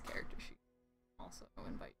somebody's character sheet. Also,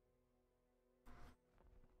 invite.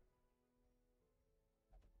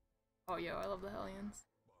 Oh, yo, I love the Hellions.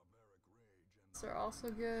 Barbaric rage and They're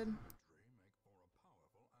also good. make for a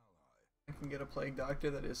powerful ally. I can get a plague doctor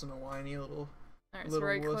that isn't a whiny little. Alright, so Little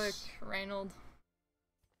right click, wuss. Reynold.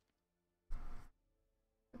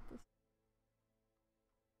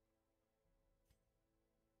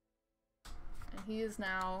 And he is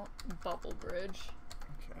now Bubble Bridge.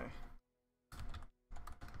 Okay.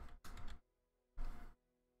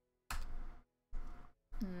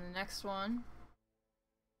 And the next one.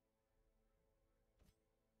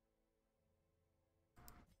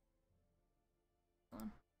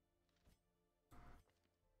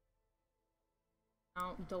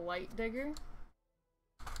 Now, Delight Digger.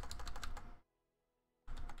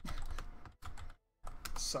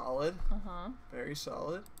 Solid. Uh-huh. Very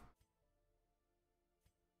solid.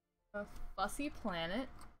 A fussy planet.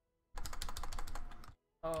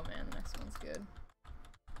 Oh man, the next one's good.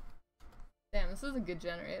 Damn, this is a good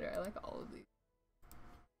generator. I like all of these.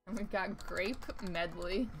 And we've got grape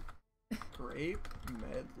medley. Grape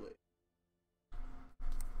medley.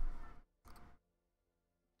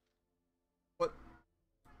 What?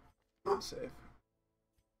 Save.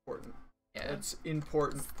 Important. Yeah, It's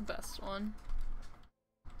important. it's the best one.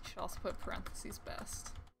 You should also put parentheses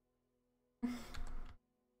best.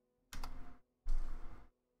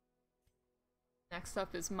 Next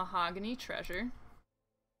up is mahogany treasure.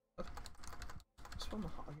 Spell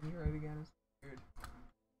mahogany right again. It's weird.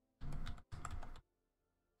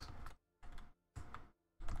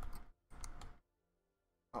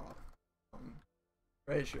 Oh.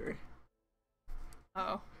 Treasure.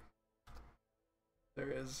 Oh. There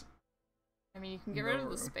is. I mean, you can get No rid of the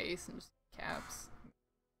room. space and just caps.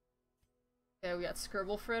 Yeah, we got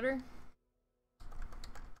scribble fritter.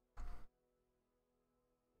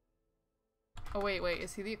 Oh wait,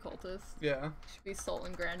 is he the occultist? Yeah. Should be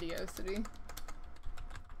Sultan Grandiosity.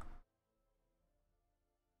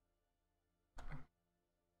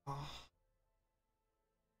 Oh.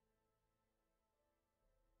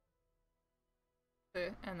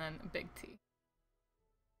 And then a big T.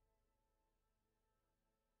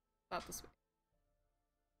 About this way.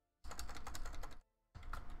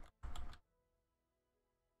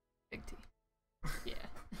 Big T. Yeah.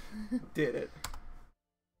 Did it.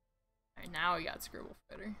 Alright, now we got scribble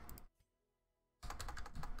fritter.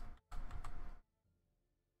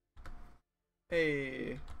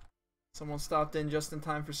 Hey. Someone stopped in just in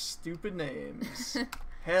time for stupid names.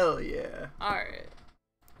 Hell yeah. Alright.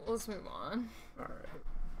 Let's move on. Alright.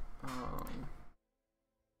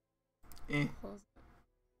 Close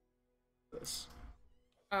This.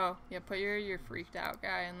 Oh, yeah, put your freaked out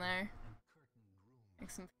guy in there.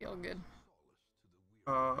 Makes him feel good.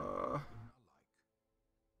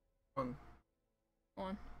 One.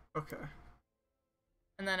 One. Okay.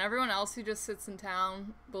 And then everyone else who just sits in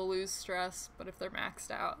town will lose stress, but if they're maxed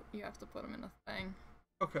out, you have to put them in a thing.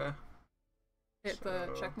 Okay. Hit the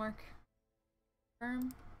So- check mark.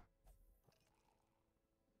 Confirm.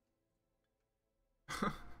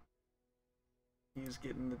 He's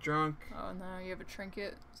getting the drunk. Oh, and now you have a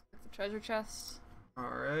trinket. Just click the treasure chest.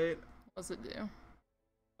 Alright. What does it do?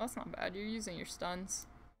 That's not bad. You're using your stuns.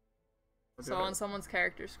 We'll So do on it. someone's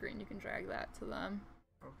character screen, you can drag that to them.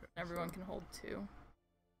 Okay. Everyone so- can hold 2.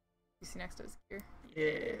 You see next to his gear?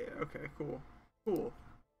 Yeah. Okay. Cool. Cool.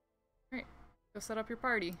 Go set up your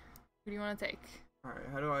party. Who do you want to take? All right.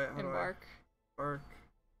 How do I Embark. embark?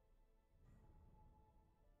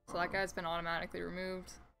 So that guy's been automatically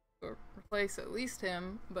removed. Or replace at least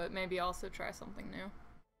him, but maybe also try something new.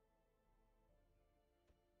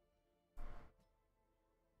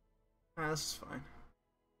 This is fine.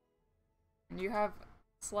 And you have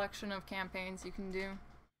a selection of campaigns you can do.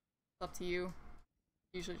 It's up to you.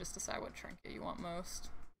 Usually just decide what trinket you want most.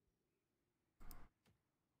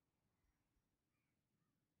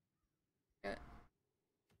 Get.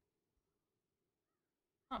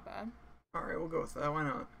 Not bad. All right. We'll go with that. Why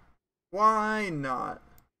not? Why not?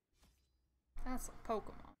 That's a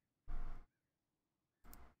Pokemon.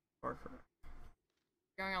 Parker.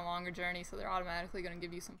 Going on a longer journey, so they're automatically going to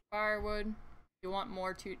give you some firewood. You want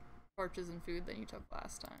more torches and food than you took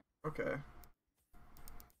last time. Okay.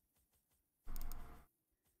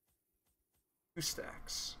 2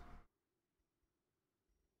 stacks.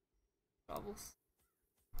 Shovels.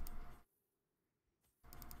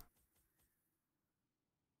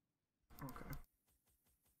 Okay.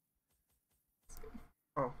 That's good.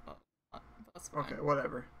 Oh. That's fine. Okay.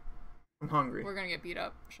 Whatever. I'm hungry. We're gonna get beat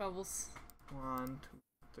up. Shovels. 1,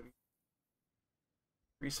 2, 3.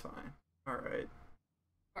 3's fine. All right.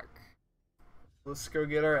 Bark. Let's go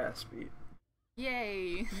get our ass beat.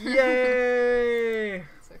 Yay! Yay!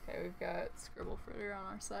 It's okay, we've got Scribble Fritter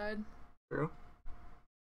on our side. True.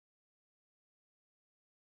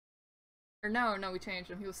 Or no, we changed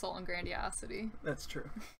him. He was Sultan Grandiosity. That's true.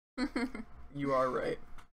 You are right.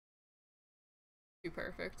 Too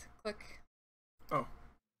perfect. Click. Oh.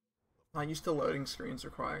 Not used to loading screens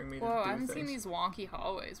requiring me to Whoa, do I haven't things. seen these wonky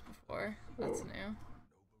hallways before. That's Whoa. new.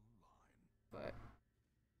 But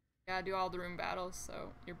you gotta do all the room battles,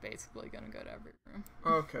 so you're basically gonna go to every room.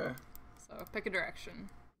 Okay. So pick a direction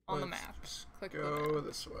on the Let's map. just Click the go map.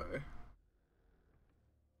 this way.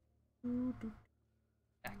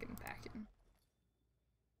 Packing.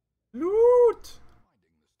 Loot!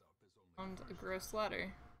 Found a gross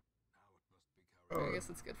letter. Oh, I guess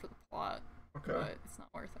it's good for the plot, okay. but it's not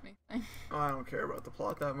worth anything. I don't care about the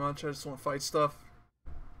plot that much. I just want to fight stuff.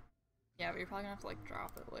 Yeah, but you're probably gonna have to like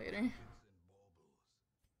drop it later.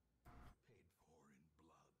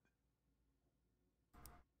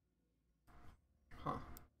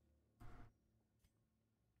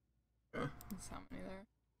 That's how many there.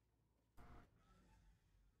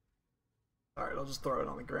 Alright, I'll just throw it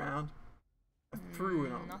on the ground. I threw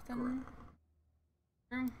it on nothing. the ground.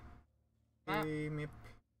 Room. Ah. Hey, mip.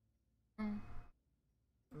 Room.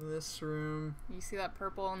 This room. You see that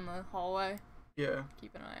purple in the hallway? Yeah.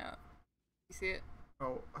 Keep an eye out. You see it?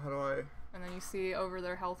 Oh, how do I? And then you see over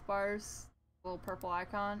their health bars, a little purple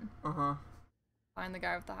icon. Uh-huh. Find the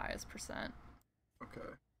guy with the highest percent. Okay.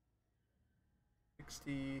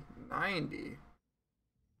 60, 90.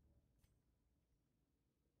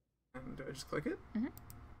 And do I just click it? Mm-hmm.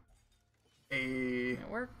 Hey. It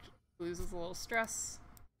worked. Loses a little stress.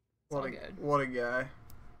 It's What all a good. what a guy.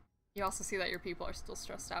 You also see that your people are still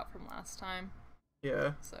stressed out from last time.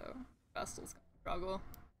 Yeah. So Vestal's gonna struggle.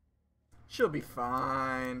 She'll be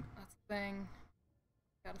fine. That's the thing.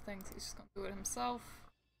 Gotta think he's just gonna do it himself.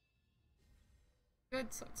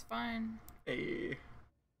 Good, so it's fine. Hey.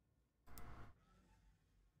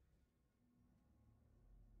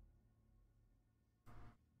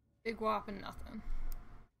 Big whop and nothing.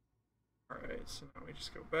 Alright, so now we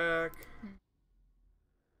just go back.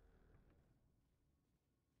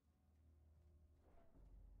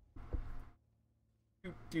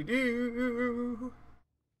 Do.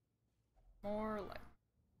 More like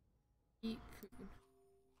eat food.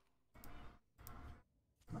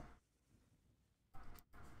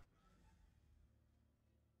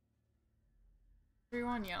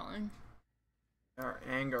 Everyone yelling. Are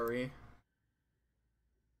angry.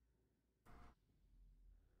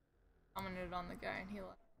 Commented on the guy and he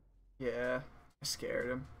left. Yeah, I scared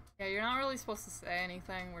him. Yeah, you're not really supposed to say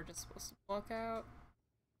anything. We're just supposed to look out.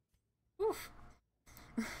 Oof.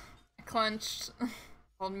 I clenched.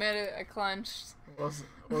 I'll admit it, I clenched.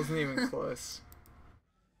 Wasn't even close.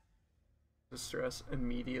 The stress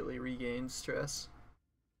immediately regained stress.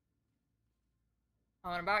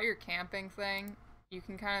 Oh, and about your camping thing, you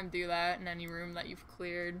can kind of do that in any room that you've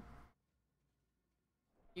cleared.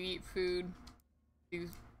 You eat food, do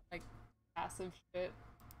like passive shit.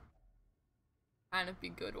 Kind of be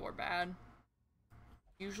good or bad.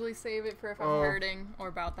 Usually save it for if I'm hurting or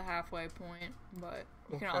about the halfway point, but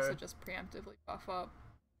you can also just preemptively buff up.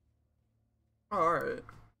 Alright.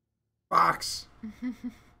 Box! Wealth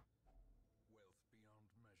beyond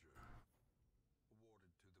measure,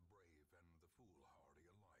 awarded to the brave and the foolhardy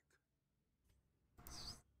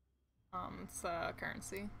alike. It's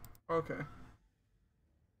currency. Okay.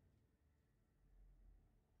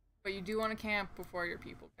 But you do want to camp before your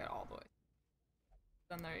people get all the way.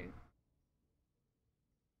 Then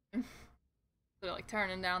they're like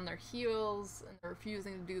turning down their heels and they're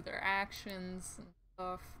refusing to do their actions and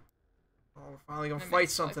stuff. Oh, we're finally gonna That fight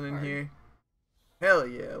makes life something in hard. here. Hell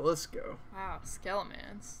yeah, let's go. Wow,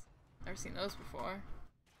 Skelemans. Never seen those before.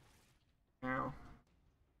 Now.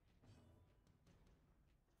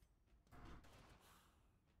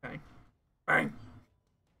 Bang. Bang.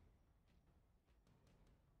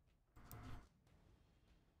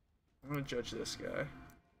 I'm gonna judge this guy.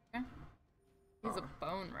 Okay. He's a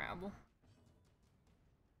bone rabble.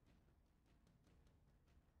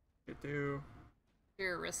 Do.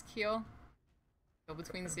 Your risk heal. Go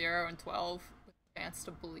between 0 and 12 with a chance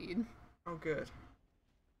to bleed. Oh, good.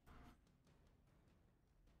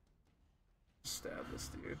 Stab this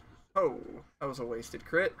dude. Oh, that was a wasted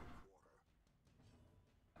crit.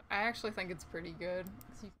 I actually think it's pretty good.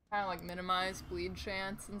 Because you can kind of like minimize bleed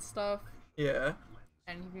chance and stuff. Yeah.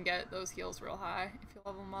 And you can get those heals real high if you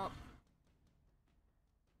level them up.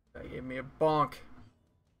 That gave me a bonk.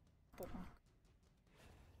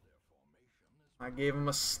 I gave him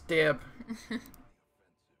a stab.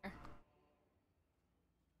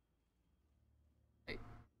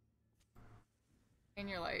 In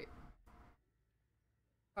your light.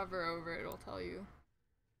 Hover over it, it'll tell you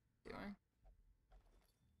what you're doing.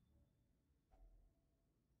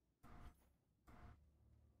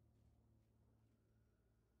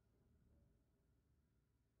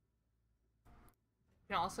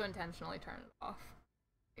 You can also intentionally turn it off.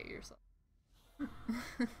 Hate yourself.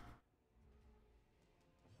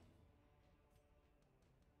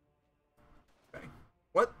 Bang.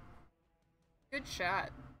 What? Good shot.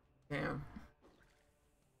 Damn.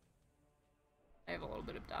 I have a little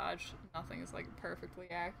bit of dodge. Nothing is like perfectly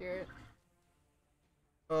accurate.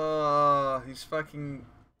 These fucking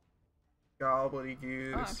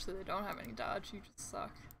gobbledygooks. Oh, actually, they don't have any dodge. You just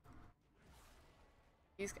suck.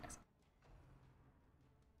 These guys.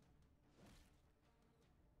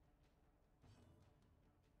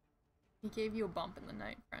 He gave you a bump in the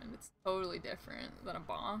night, friend. It's totally different than a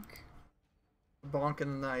bonk. Bonk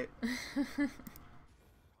in the night.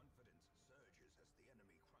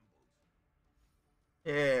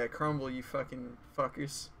 Yeah, crumble, you fucking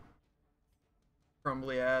fuckers.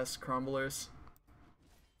 Crumbly ass crumblers.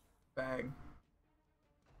 Bang.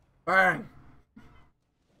 Bang!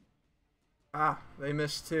 Ah, they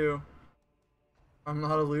missed too. I'm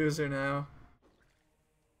not a loser now.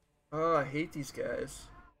 Oh, I hate these guys.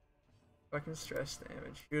 Fucking stress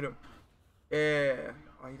damage. Shoot him. Yeah.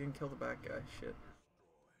 Oh, you didn't kill the bad guy. Shit.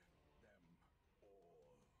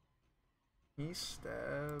 He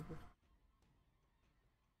stab.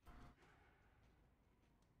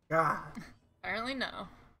 God. Apparently no.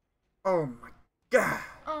 Oh my god.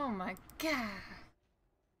 Oh my god.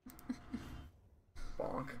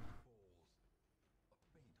 Bonk.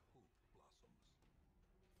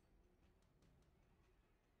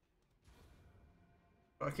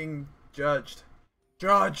 Fucking judged.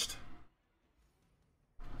 Judged!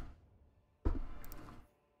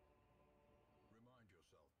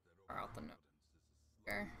 Far out the no.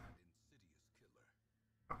 Here.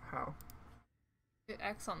 How? Hit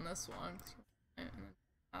X on this one. And then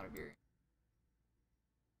out of your.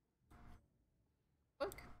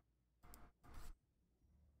 Look.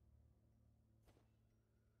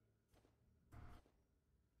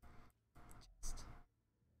 Just.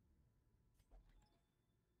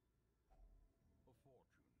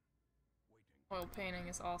 Oil painting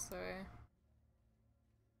is also a.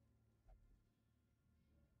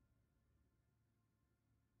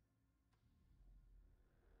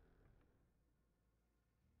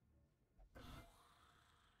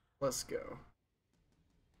 Let's go.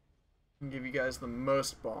 I can give you guys the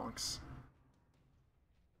most bonks.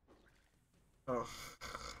 Ugh.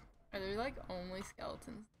 Are there like only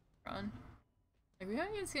skeletons run? Like we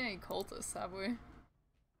haven't even seen any cultists, have we?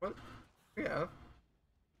 What? Yeah.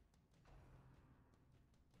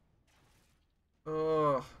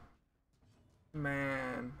 Oh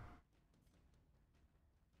man.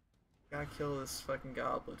 Gotta kill this fucking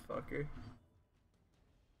goblet fucker.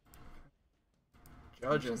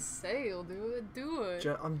 Judge him. Just say you'll do it, do it.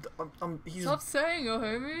 He's Stop saying you'll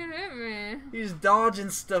hit me. He's dodging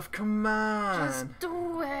stuff. Come on. Just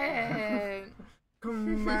do it.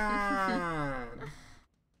 Come on.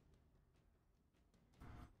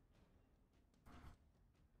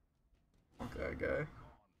 Bonk that guy.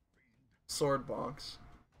 Sword bonks,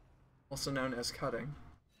 also known as cutting.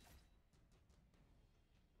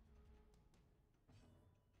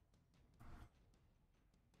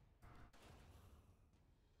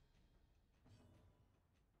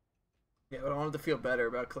 Yeah, but I wanted to feel better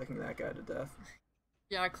about clicking that guy to death.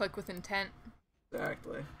 Yeah, I click with intent.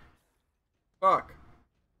 Exactly. Fuck.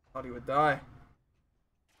 Thought he would die.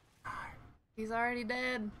 He's already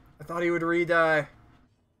dead. I thought he would re-die.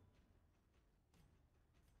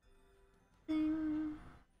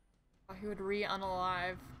 Oh, he would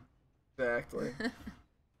re-unalive. Exactly.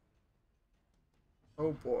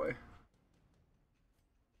 Oh boy.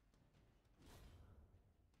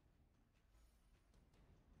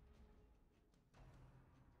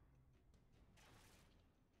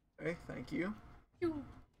 Okay, thank you.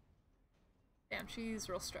 Damn, she's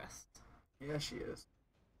real stressed. Yeah, she is.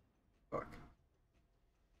 Fuck.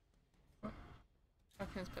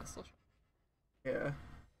 Okay, his pistol. Yeah.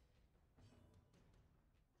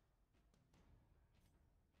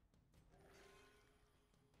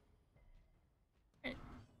 Right.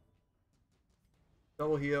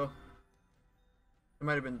 Double heal. It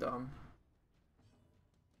might have been dumb.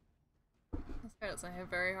 This guy doesn't hit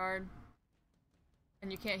very hard.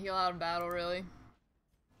 And you can't heal out of battle, really. At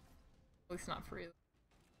least not free.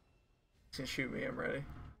 He's gonna shoot me, I'm ready.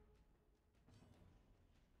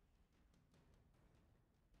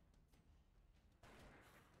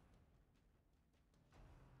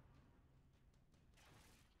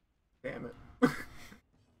 Damn it.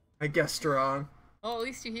 I guessed wrong. Well, at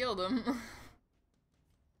least you healed him.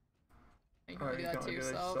 You can Alright, do you that can't to do that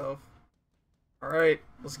yourself. yourself. Alright,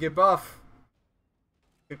 let's get buff.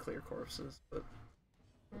 Could clear corpses, but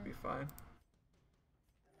we'll be fine.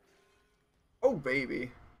 Oh,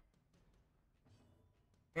 baby.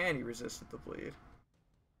 And he resisted the bleed.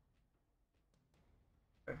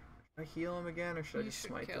 Okay. Should I heal him again, or should I You just should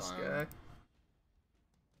smite kill this him. guy?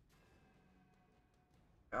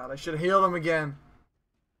 God, I should have healed him again.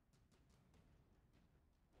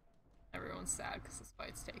 Everyone's sad because this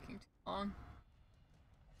fight's taking too long.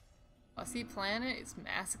 Fussy Planet is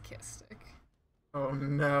masochistic. Oh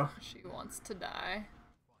no. She wants to die.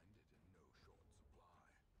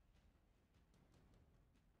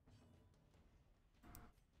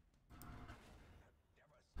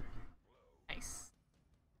 Nice.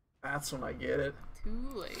 That's when I get it. Too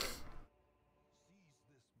late.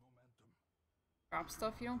 Drop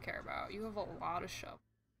stuff you don't care about. You have a lot of shovel.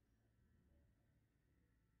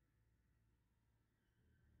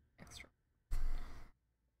 Extra.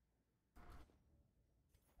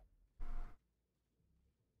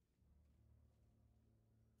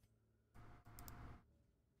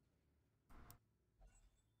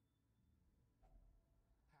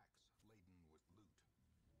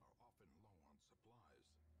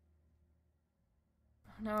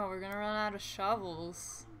 No, we're gonna run out of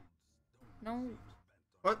shovels. No,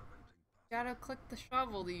 What? you gotta click the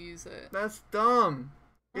shovel to use it. That's dumb.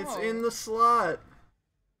 It's Oh. in the slot.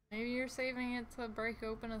 Maybe you're saving it to break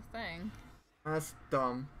open a thing. That's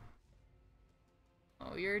dumb.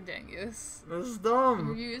 Oh, you're a dingus. That's You're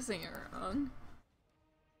dumb. using it wrong.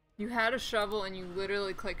 You had a shovel and you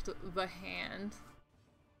literally clicked the hand.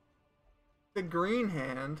 The green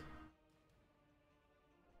hand.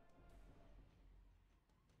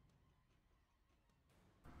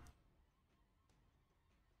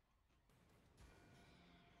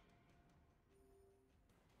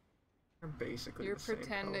 They're basically You're the same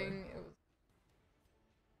pretending color. it was.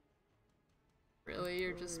 Really,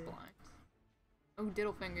 you're just blind. Oh,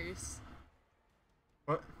 diddle fingers.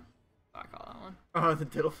 What? I call that one. Oh, the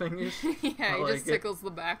diddle fingers? Yeah, I he like just it. tickles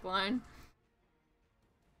the back line.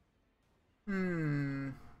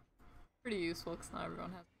 Pretty useful because not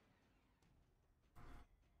everyone has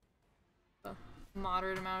a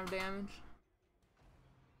moderate amount of damage.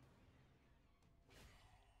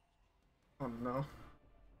 Oh no.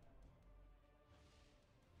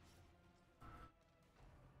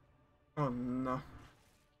 Oh no.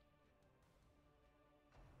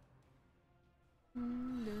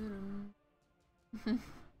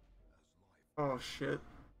 Oh shit.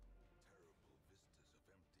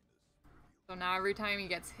 So now every time he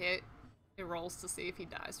gets hit, it rolls to see if he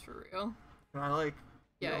dies for real. Can I like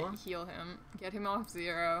Yeah, heal him? heal him. Get him off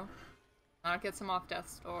 0. That gets him off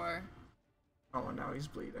death's door. Oh, now he's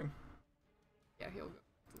bleeding. Yeah, he'll go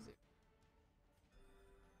to 0.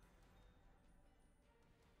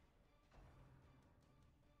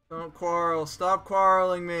 Don't quarrel. Stop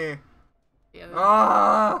quarreling me. Yeah,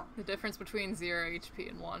 Ah! the difference between 0 HP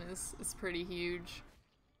and 1 is pretty huge.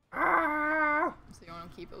 Ah! So you want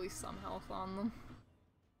to keep at least some health on them.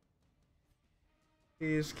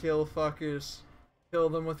 These kill fuckers. Kill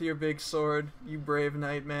them with your big sword, you brave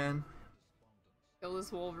knight man. Kill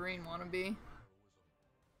this Wolverine wannabe.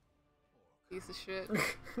 Piece of shit.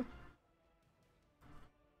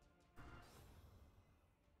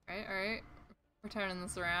 Alright. We're turning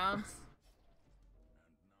this around.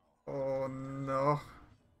 Oh no.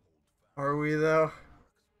 Are we though?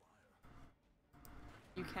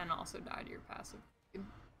 You can also die to your passive.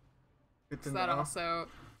 Good to So that know. also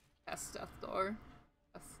tests death door.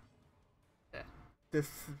 That's, This.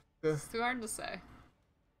 it's too hard to say.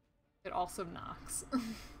 It also knocks.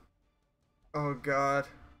 Oh god.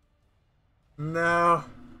 No.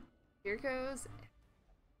 Here goes.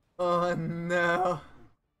 Oh no.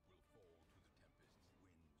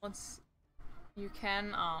 Once you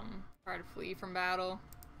can try to flee from battle,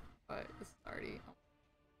 but it's already.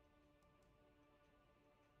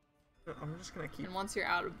 I'm just gonna keep. And once you're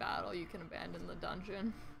out of battle, you can abandon the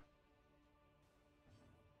dungeon.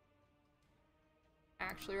 I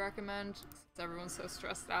actually recommend, since everyone's so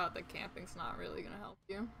stressed out, that camping's not really gonna help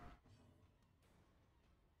you.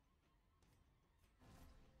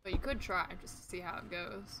 But you could try just to see how it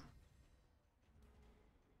goes.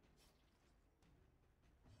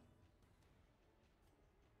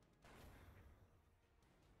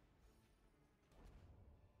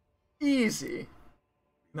 Easy.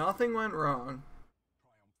 Nothing went wrong.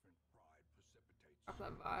 Drop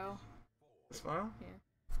that vial. This file? Yeah.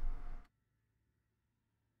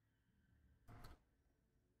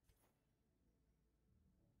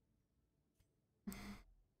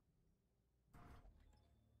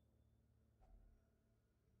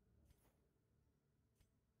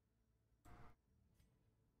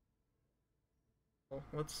 Oh,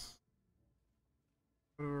 let's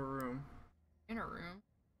go to a room. In a room.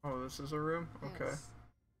 Oh, this is a room? Okay. Yes.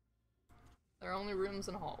 There are only rooms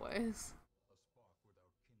and hallways.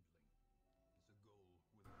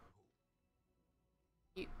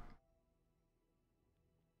 Eat.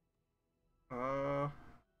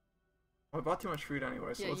 I bought too much food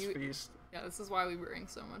anyway, so Yeah, let's you- feast. Yeah, this is why we bring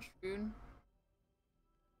so much food.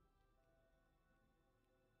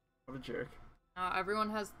 I'm a jerk. Everyone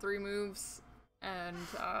has 3 moves, and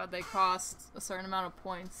they cost a certain amount of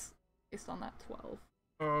points based on that 12.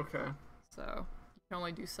 Oh, okay. So you can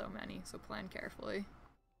only do so many, so plan carefully.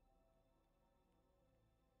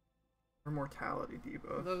 Or mortality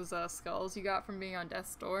debuff. Those skulls you got from being on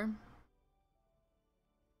death's door.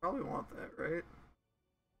 Probably want that, right?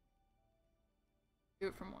 Do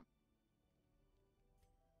it from 1.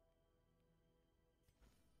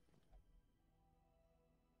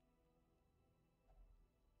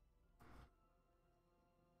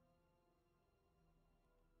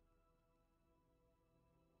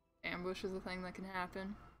 Ambush is a thing that can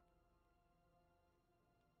happen.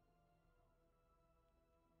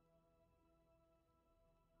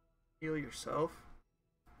 Heal yourself.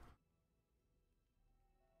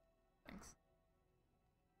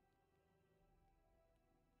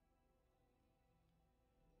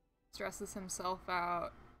 stresses himself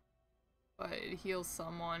out, but it heals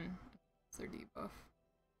someone. It's their debuff.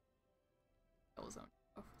 Kill his own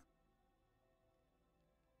debuff.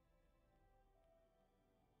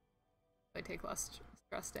 They take less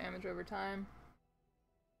stress damage over time.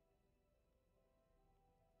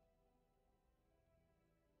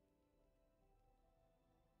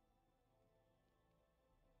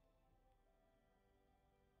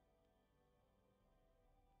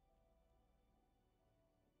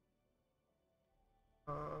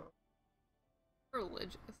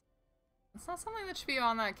 Religious. It's not something that should be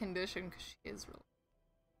on that condition because she is religious.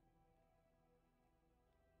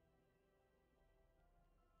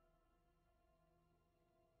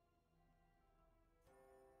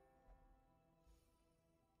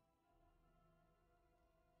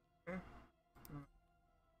 Okay.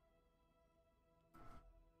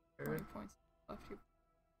 20 points left. You.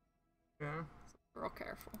 Yeah. So real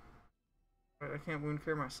careful. Wait, I can't wound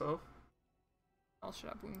care myself? I'll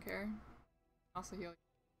shut up wound care. Also heal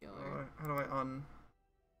healer. How do I And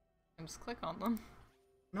just click on them.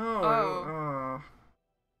 No! Oh.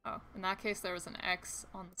 Oh, in that case there was an X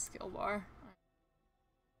on the skill bar.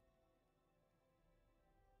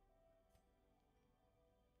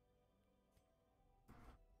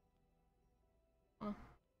 Oh.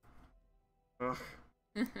 Ugh.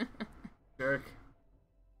 Jerk.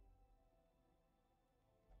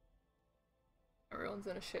 Everyone's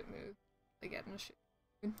in a shit mood. They get in a shit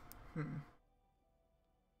mood. Hmm. In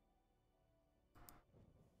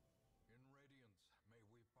Radiance, may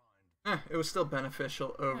we find It was still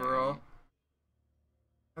beneficial overall. Alright.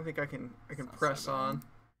 I think I can It's not press so bad. on.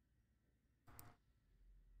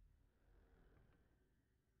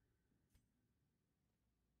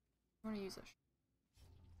 I want to use a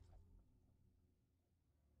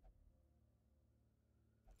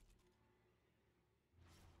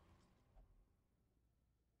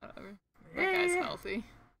whatever. That guy's healthy.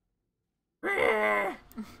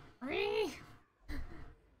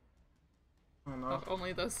 Oh no.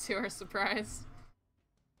 Only those two are surprised.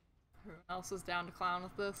 Everyone else is down to clown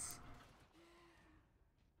with this.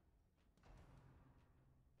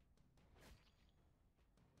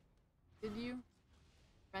 Did you?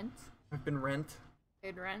 Rent? I've been rent.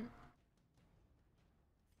 Paid rent?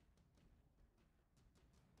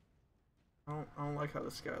 I don't like how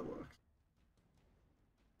this guy looks.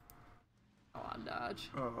 Oh, on dodge.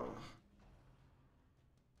 Oh.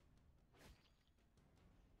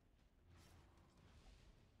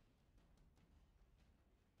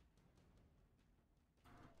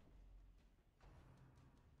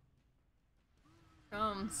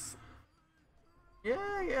 Comes Yeah,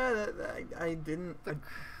 I didn't. the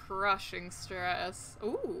crushing stress.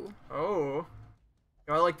 Ooh. Oh.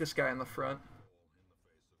 I like this guy in the front.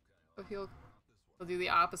 So he'll do the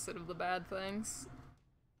opposite of the bad things.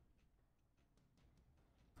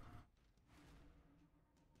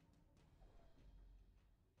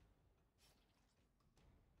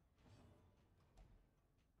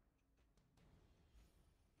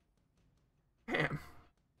 Damn.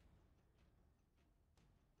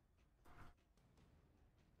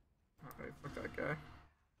 Alright, fuck that guy.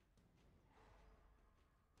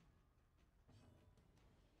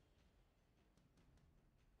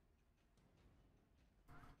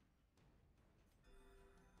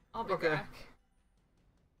 I'll be Okay. back.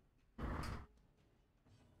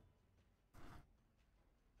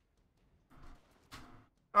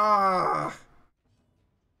 Ah.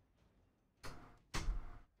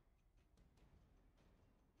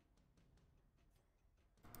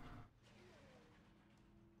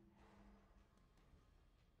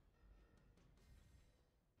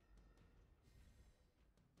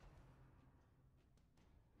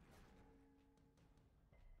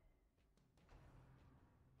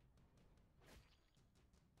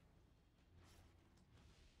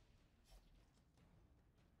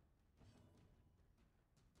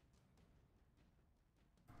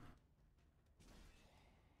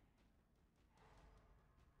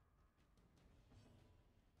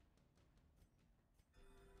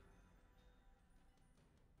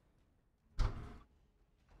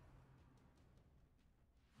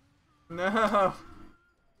 No.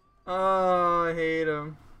 Oh, I hate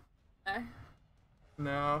him. Okay.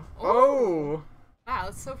 No. Oh. Oh. Wow,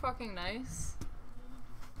 that's so fucking nice.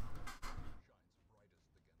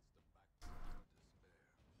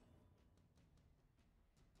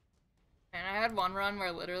 And I had one run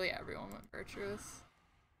where literally everyone went virtuous.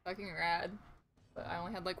 Fucking rad. But I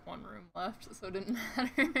only had like one room left, so it didn't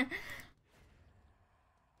matter.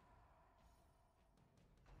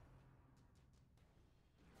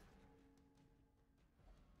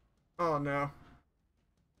 Oh no.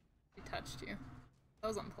 He touched you. That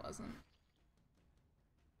was unpleasant.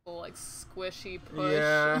 Little, like, squishy push.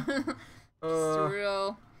 Yeah. Just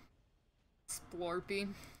real splorpy.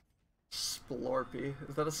 Splorpy.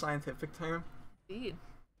 Is that a scientific term? Indeed.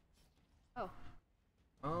 Oh.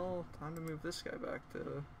 Oh, time to move this guy back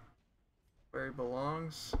to where he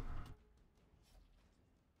belongs.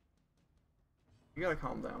 You gotta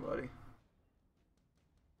calm down, buddy.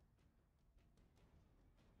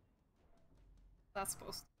 That's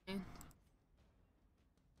supposed to mean.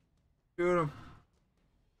 Shoot him.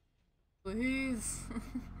 Please.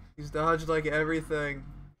 He's dodged like everything.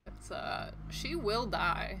 It's she will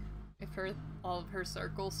die if all of her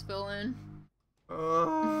circles fill in.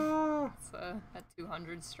 It's at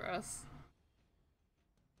 200 stress.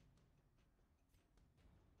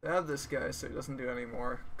 Stab this guy so he doesn't do any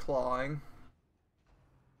more clawing.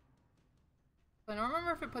 I don't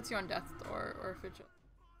remember if it puts you on death's door or if it just.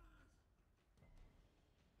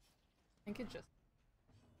 I think it just.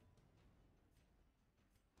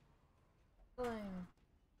 Where'd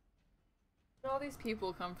all these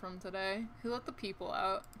people come from today? Who let the people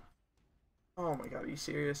out? Oh my god, are you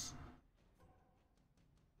serious?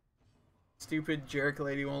 Stupid jerk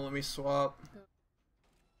lady won't let me swap.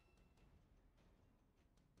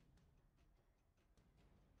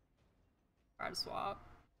 Try to swap.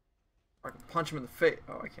 I can punch him in the face.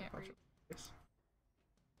 Oh, I can't punch him in the face.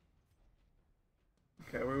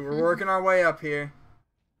 Okay, we were working our way up here.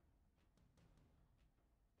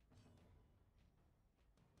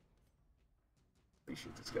 Please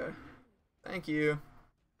shoot this guy. Thank you.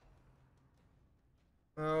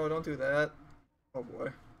 No, don't do that. Oh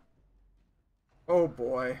boy. Oh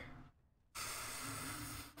boy.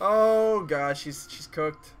 Oh god, she's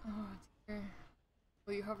cooked. Oh dear.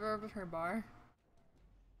 Will you hover over her bar?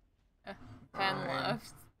 10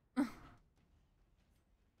 left.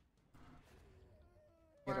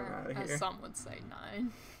 Get him out of here. As some would say,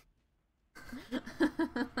 9.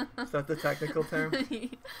 Is that the technical term?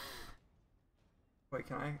 Wait,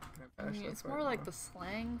 can I bash that? It's more like the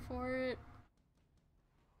slang for it.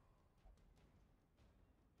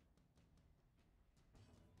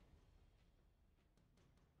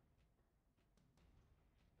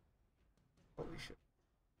 Holy shit.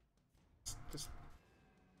 Just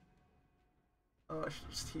oh, she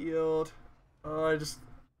just healed. Oh, she's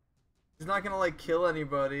not gonna like kill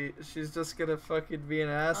anybody. She's just gonna fucking be an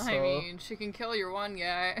asshole. I mean, she can kill your one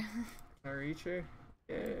guy. Can I reach her?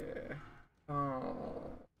 Yeah.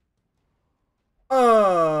 Oh.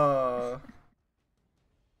 Oh.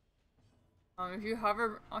 If you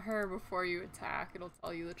hover on her before you attack, it'll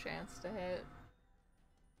tell you the chance to hit.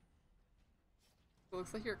 It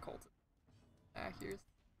looks like you're a cult. Here's.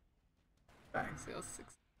 Bang. So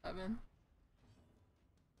 6, 7.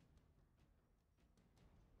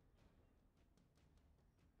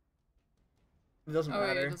 It doesn't Oh,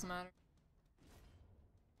 matter. yeah, it doesn't matter.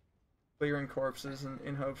 Clearing corpses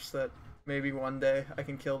in hopes that maybe one day I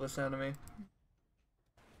can kill this enemy.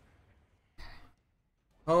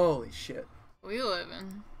 Holy shit. We live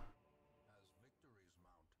in.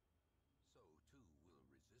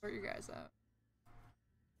 Where are you guys at?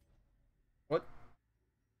 What?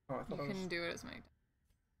 Oh, I You thought I was... can do it as many times.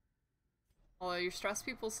 Although your stress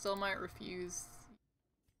people still might refuse.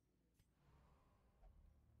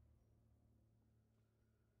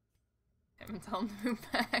 Him and tell him to move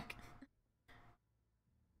back.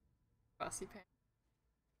 Fussy pain.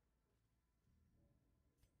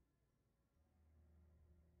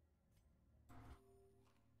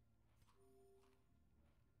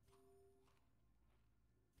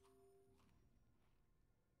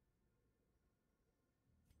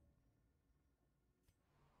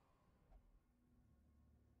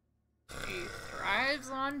 She thrives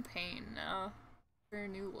on pain now. For a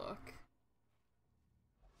new look.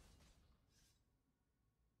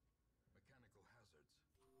 Mechanical hazards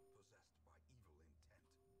possessed by evil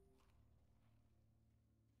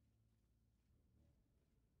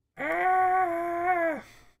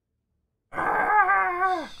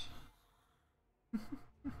intent.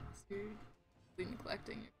 Seriously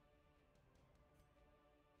neglecting it.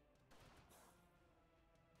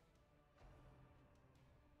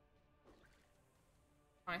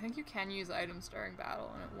 I think you can use items during battle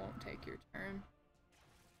and it won't take your turn.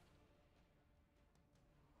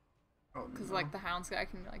 Oh, Because, no. like, the hounds guy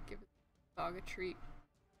can, like, give the dog a treat.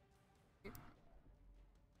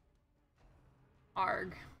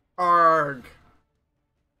 Arg. Arg.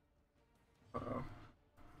 Uh-oh.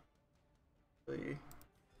 Really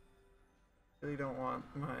don't want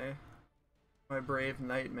my brave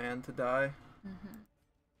knight man to die. Mm-hmm.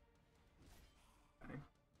 Bang.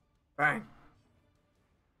 Bang.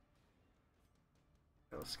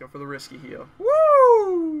 Let's go for the risky heal.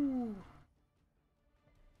 Woo!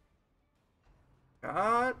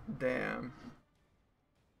 God damn.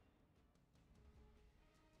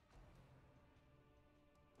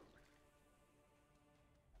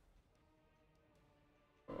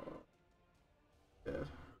 Oh. Dead.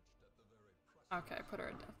 Okay, put her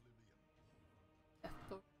at death. Death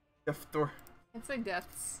door. Death door. Can't say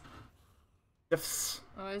deaths. Deaths.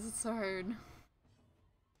 Why is it so hard?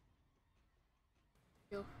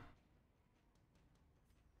 Heal.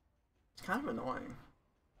 It's kind of annoying.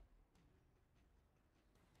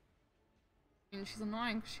 I mean, she's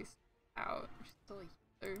annoying because she's out. She's still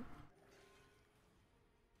a healer.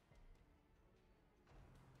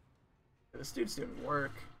 This dude's doing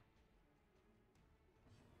work.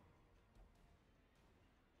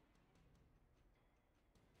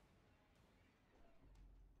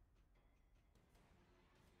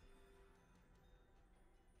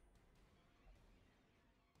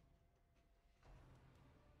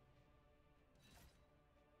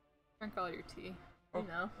 Drink all your tea. Oh, You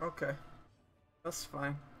know. okay. That's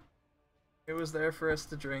fine. It was there for us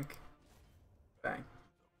to drink. Bang.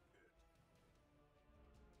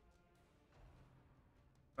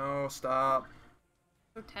 No, stop.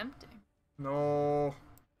 So tempting. No.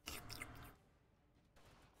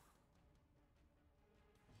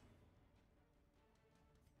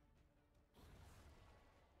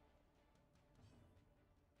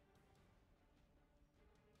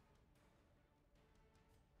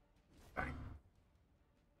 Bang.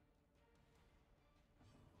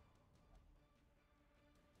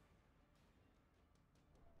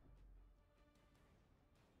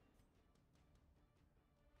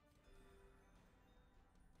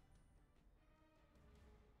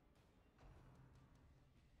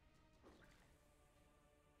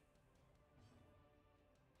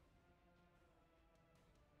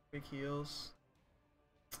 Big heals.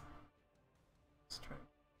 Let's try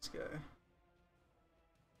this guy.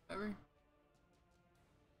 Whatever.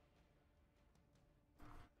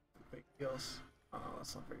 Big heals. Oh,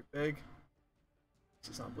 that's not very big.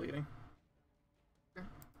 He's not bleeding. Sure.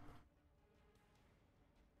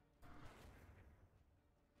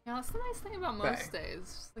 Yeah, that's the nice thing about most Bang.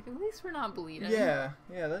 days. Like, at least we're not bleeding. Yeah,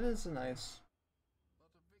 that is nice.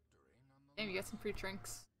 And you get some free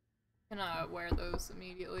drinks. You can wear those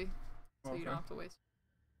immediately, so you don't Okay. have to waste.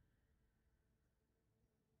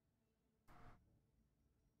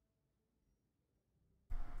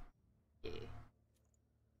 Yeah.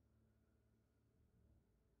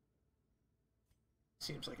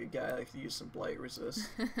 Seems like a guy that could use some blight resist.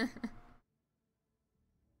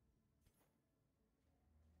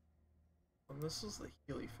 And this is the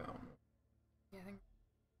Healy fountain. Yeah, I think.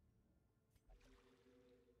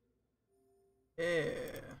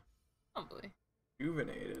 Yeah. Probably.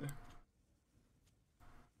 Rejuvenated.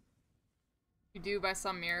 You do, by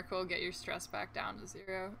some miracle, get your stress back down to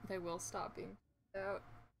 0, they will stop being out.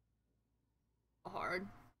 Hard.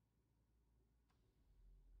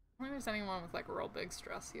 I don't think there's anyone with like real big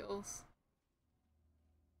stress heals.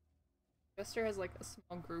 Jester has like a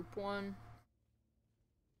small group one.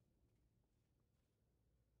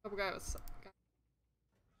 Couple guy with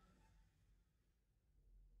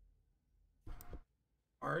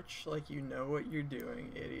March like you know what you're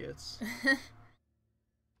doing, idiots.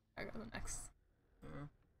 I go the next. Yeah.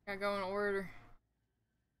 Gotta go in order.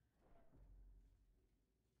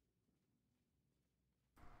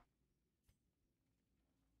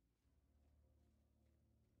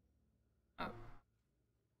 Oh.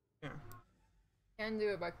 Yeah. Can do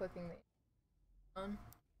it by clicking the on.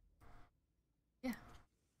 Yeah.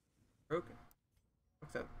 Broken.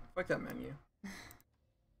 Fuck that menu.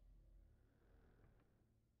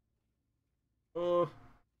 Oh.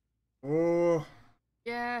 Oh.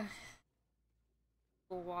 Yeah.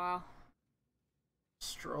 A while.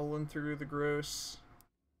 Strolling through the gross.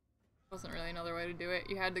 Wasn't really another way to do it.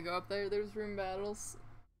 You had to go up there. There's room battles.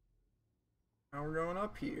 Now we're going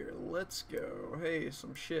up here. Let's go. Hey,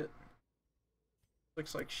 some shit.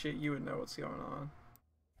 Looks like shit you would know what's going on.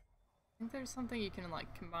 I think there's something you can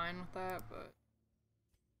like combine with that, but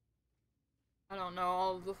I don't know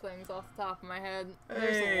all of the things off the top of my head.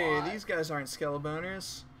 There's a Hey, lot. these guys aren't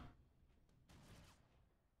skeleboners.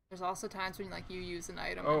 There's also times when like you use an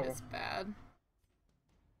item Oh. and it's bad.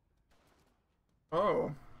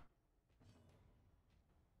 Oh.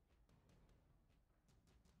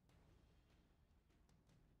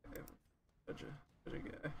 Such a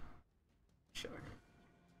guy. Shocking.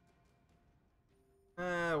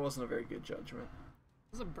 It wasn't a very good judgment.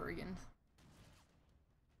 It was a brigand.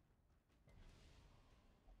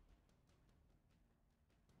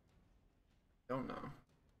 Don't know.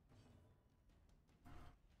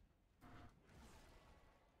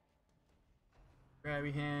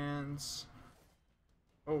 Grabby hands.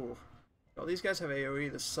 Oh. All these guys have AoE.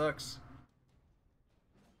 This sucks.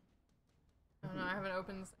 I don't know, I haven't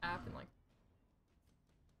opened this app in like...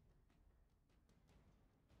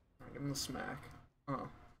 Alright, give him the smack. Oh.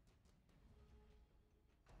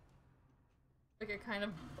 like a kind of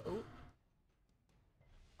boat.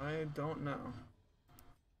 I don't know.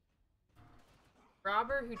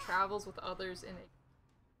 Robber who travels with others in a...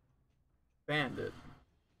 Bandit.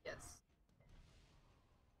 Yes.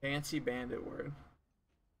 Fancy bandit word.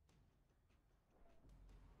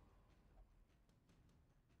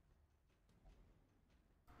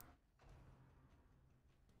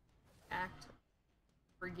 Act.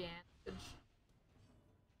 Brigantage.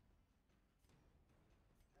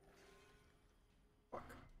 Fuck.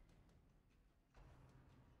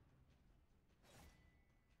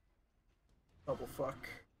 Double fuck.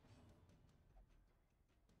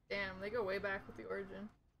 Damn, they go way back with the origin.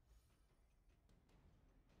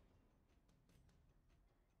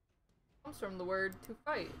 Comes from the word to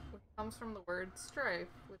fight, which comes from the word strife,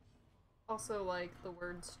 which also like the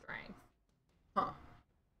word strength. Huh.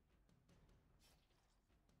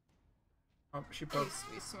 Oh, she poked. Used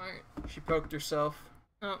to be smart. She poked herself.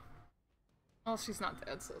 Oh. Well, she's not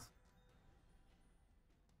dead, so.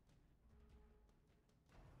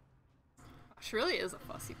 She really is a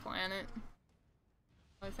fussy planet.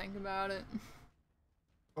 When I think about it.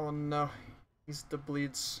 Oh no, he's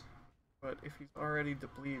depletes. But if he's already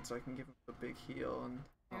depletes, I can give him the big heal and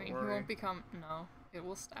I not mean, worry. he won't become. No, it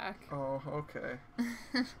will stack. Oh, okay.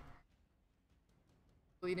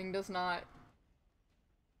 Bleeding does not.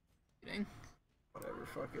 Bleeding. Whatever,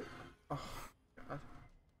 fuck it. Oh, God.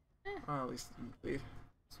 Eh. Oh, at least he didn't bleed.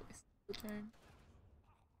 Just wasted the turn.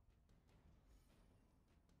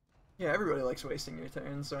 Yeah, everybody likes wasting your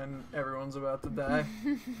turns when everyone's about to die.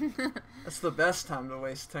 That's the best time to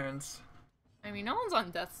waste turns. I mean, no one's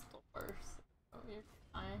on death's door first. So you're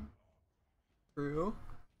fine. True.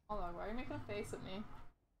 Hold on, why are you making a face at me?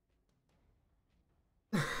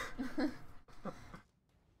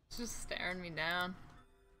 It's just staring me down.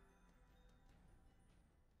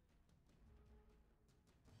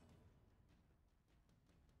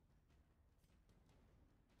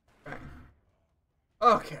 Right.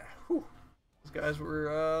 Okay. Whew. Those guys were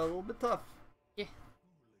a little bit tough. Yeah.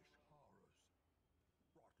 Foolish horrors,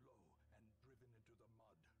 brought low and driven into the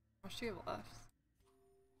mud. How much do you have left?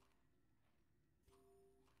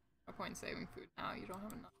 No point in saving food now, you don't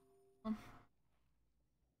have enough.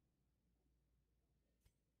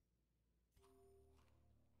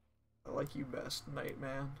 I like you best,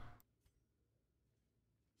 Nightman.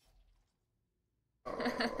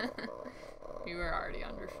 You were already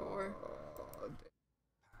under 4.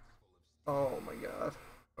 Oh my god.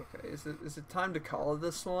 Okay, is it time to call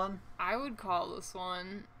this one? I would call this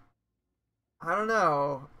one. I don't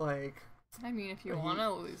know. Like, I mean, if you want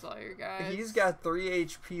to lose all your guys. he's got 3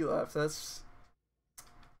 HP left. That's...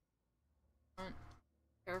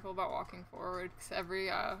 Careful about walking forward, because every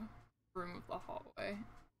room of the hallway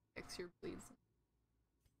takes your bleeds.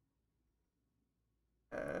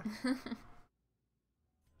 Matter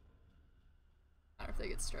if they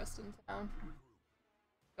get stressed in town.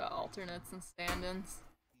 Got alternates and stand-ins.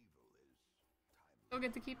 Still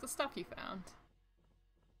get to keep the stuff you found.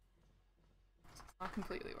 It's not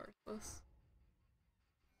completely worthless.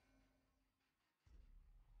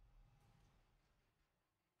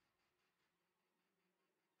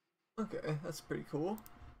 Okay, that's pretty cool.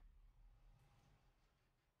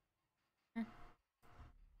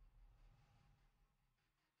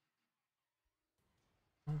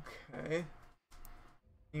 Okay.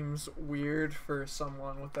 Seems weird for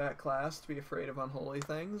someone with that class to be afraid of unholy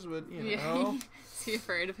things, but you know. Is he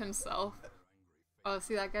afraid of himself? Oh,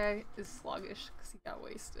 see, that guy is sluggish because he got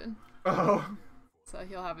wasted. Oh. So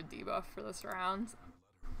he'll have a debuff for this round.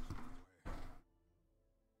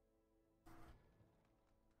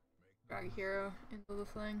 Drag a hero into the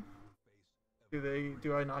thing.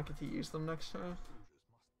 Do I not get to use them next time?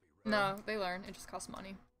 No, they learn. It just costs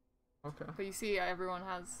money. Okay. But you see, everyone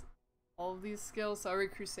has all of these skills, so every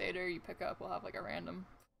Crusader you pick up will have like a random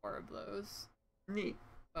 4 of those. Neat.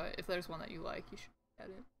 But if there's one that you like, you should get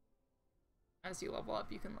it. As you level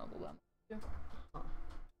up, you can level them too. Huh.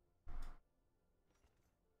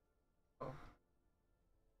 Oh.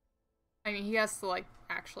 I mean, he has to like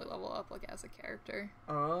actually level up like as a character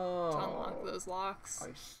Oh. to unlock those locks.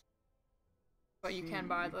 Nice. But you can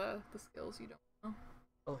buy the skills you don't know.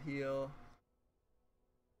 I'll heal.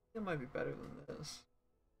 It might be better than this.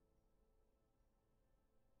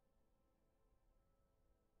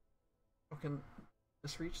 Oh, can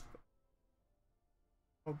this reach the...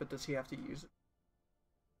 Oh, but does he have to use it?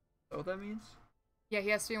 Oh, that means? Yeah, he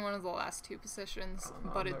has to be in one of the last 2 positions,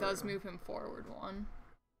 but it does move him forward 1.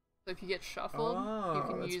 So if you get shuffled, you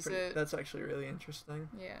can use it. That's actually really interesting.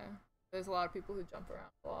 Yeah, there's a lot of people who jump around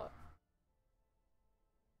a lot.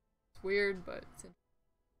 It's weird, but it's interesting.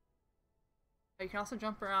 You can also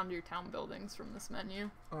jump around your town buildings from this menu.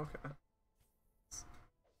 Okay.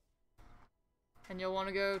 And you'll want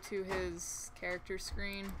to go to his character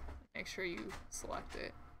screen. Make sure you select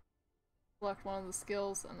it. Select one of the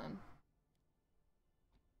skills and then...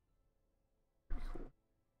 Pretty cool.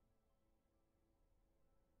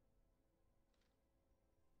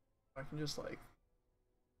 I can just like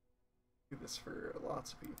do this for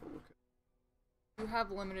lots of people. You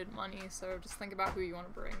have limited money, so just think about who you want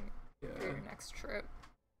to bring for your next trip.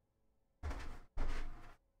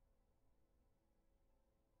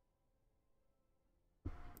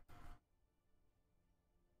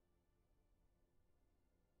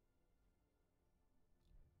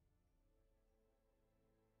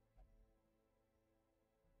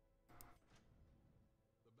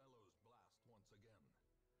 The bellows blast once again.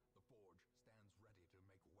 The forge stands ready to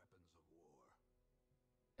make weapons of war.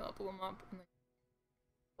 Level them up and then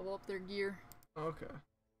level up their gear. Okay.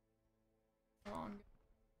 Come on.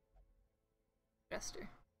 Jester.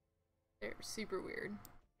 They're super weird.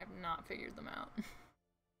 I have not figured them out. You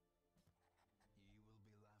will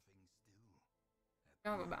be laughing still. I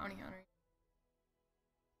don't have a bounty hunter.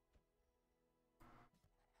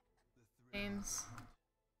 Names.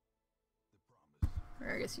 The promise.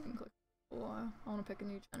 Or I guess you can click for a while. I want to pick a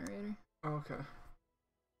new generator. Okay.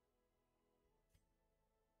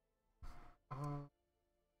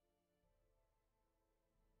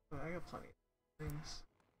 I got plenty of things.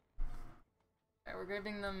 Okay, we're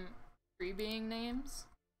giving them 3 being names.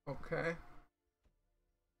 Okay. To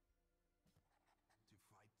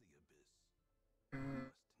fight the abyss, And you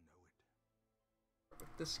must know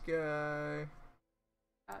it. this guy.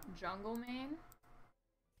 Jungle Mane.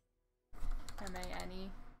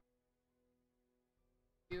 M-A-N-E.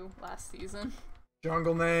 You last season.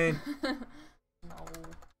 Jungle Mane. No.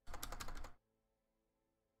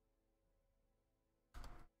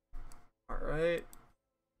 Alright.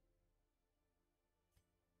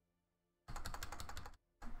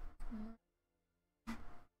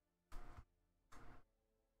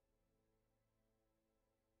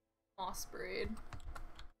 Moss Braid.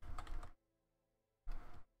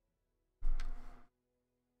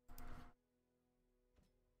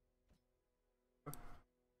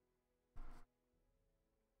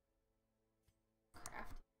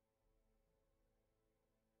 Crafty.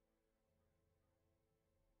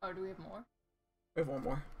 Oh, do we have more? We have one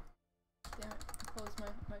more. Damn it, I closed my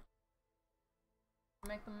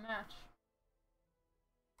make them match.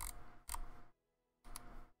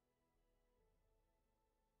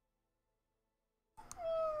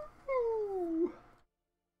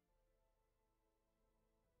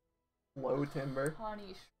 Low timber.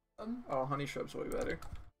 Honey shrub. Oh, honey shrub's way better.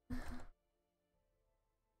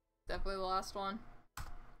 Definitely the last one.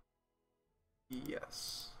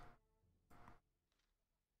 Yes.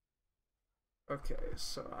 Okay,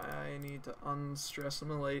 so I need to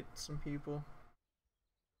unstress-assimilate some people.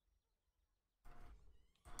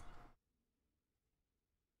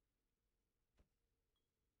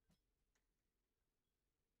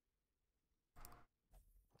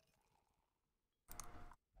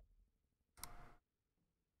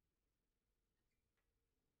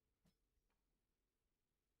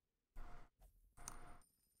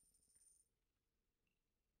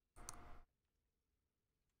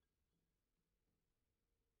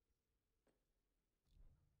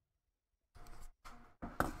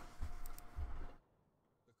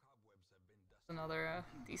 The cobwebs have been dusted. Another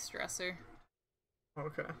de-stressor.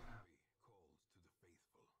 Okay. Calls to the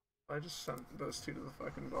faithful. I just sent those 2 to the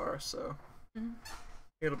fucking bar, so Mm-hmm.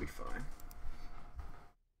 it'll be fine.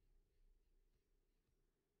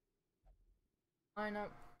 Line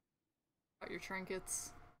up. Got your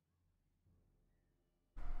trinkets.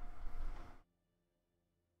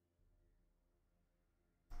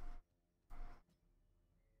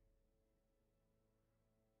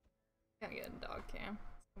 Gotta get a dog cam.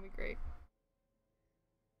 It's gonna be great.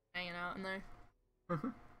 Hanging out in there.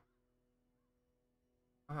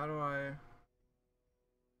 How do I...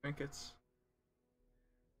 Trinkets.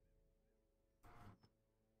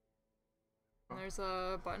 And there's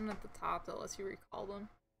a button at the top that lets you recall them.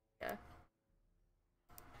 Yeah.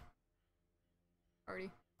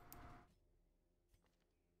 Already.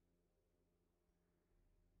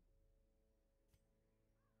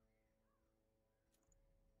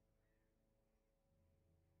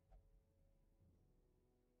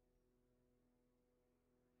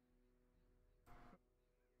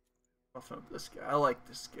 A Buffing up this guy. I like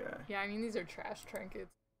this guy. Yeah, I mean, these are trash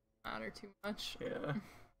trinkets. Matter too much. Yeah.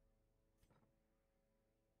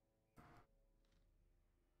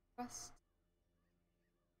 Quest.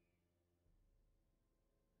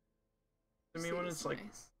 I mean, when This it's is like,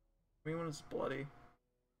 nice. I mean, when it's bloody.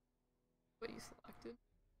 What you selected.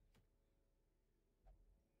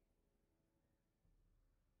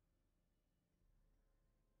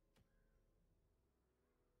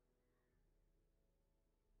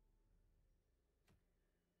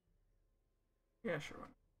 Yeah, sure.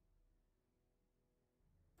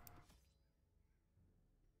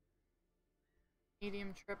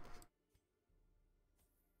 Medium trip.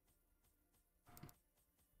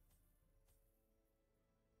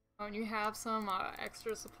 Oh, and you have some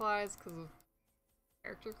extra supplies because of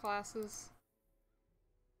character classes.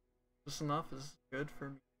 Just enough is good for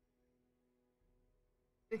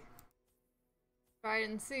me. Try it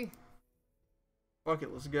and see. Fuck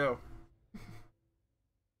it, let's go.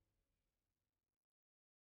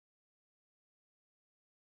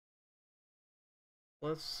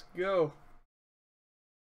 Let's go.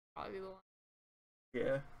 Probably the one.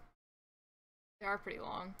 Yeah. They are pretty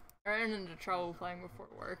long. I ran into trouble playing before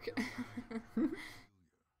work.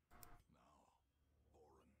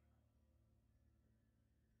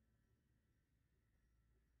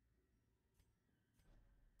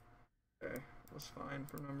 Okay, that's fine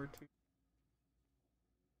for number 2.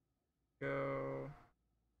 Go.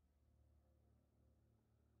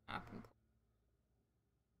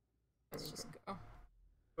 Let's just go.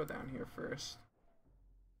 Go down here first.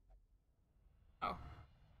 Oh.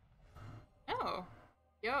 Oh.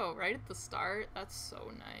 Yo, right at the start? That's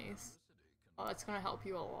so nice. Oh, that's gonna help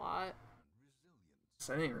you a lot.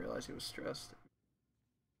 I didn't realize he was stressed.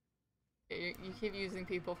 Yeah, you keep using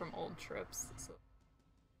people from old trips, so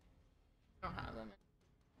you don't have them in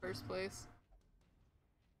the first place.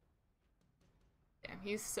 Damn,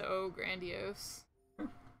 he's so grandiose.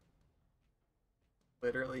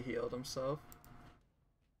 Literally healed himself.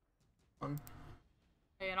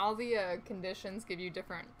 And all the conditions give you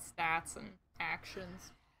different stats and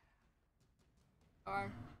actions.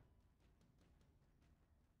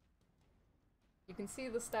 You can see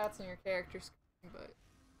the stats in your character screen, but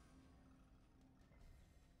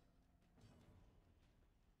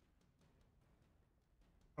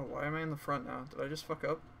Oh, why am I in the front now? Did I just fuck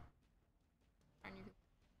up? and you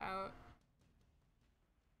can out.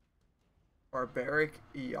 Barbaric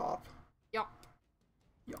Yop. Yup.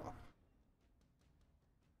 Yop.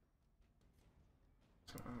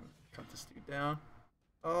 So, cut this dude down.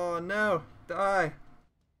 Oh no! Die!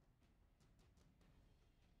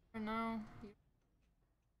 Or no.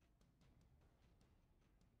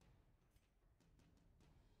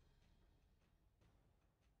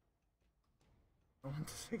 I don't want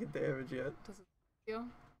to take a damage yet. Does it feel?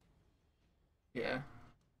 Yeah.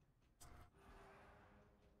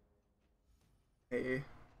 Hey.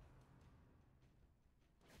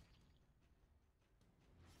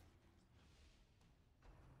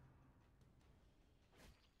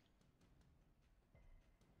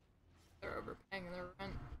 They're overpaying their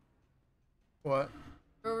rent. What?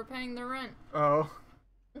 They're overpaying their rent. Oh.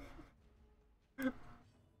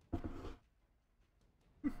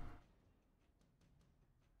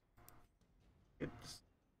 It's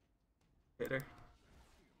hit her.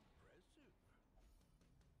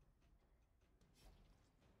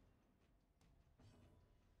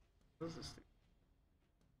 What does this do?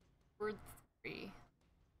 Word 3.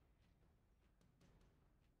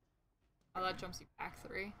 Oh, that jumps you back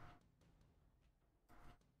 3.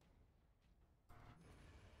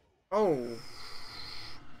 Oh!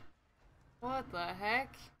 What the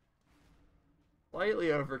heck? Slightly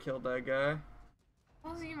overkilled that guy. That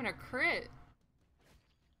wasn't even a crit.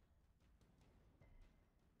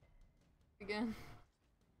 Again.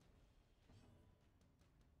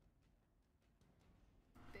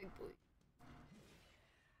 Big bleed.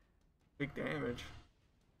 Big damage.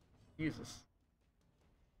 Jesus.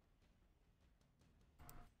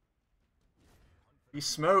 He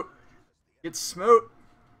smote. Get smote.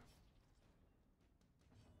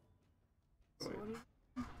 So Wait. what is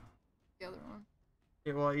the other one?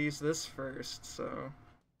 Yeah, well, I used this first, so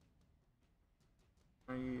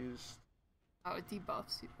I used. Oh, it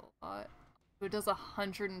debuffs you a lot. It does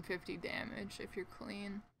 150 damage if you're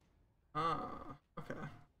clean. Ah, okay.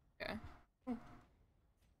 Okay.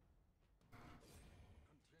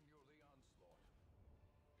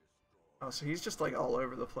 Oh, so he's just like all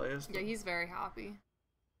over the place. Yeah, he's very happy.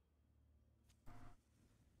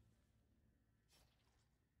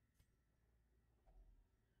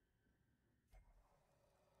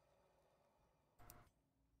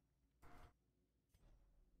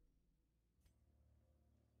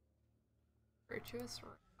 virtuous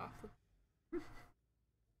right off the...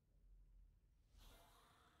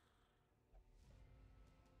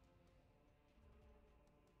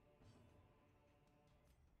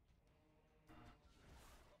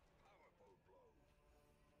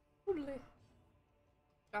 Totally.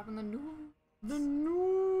 Dropping the nudes. The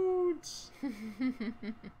nudes!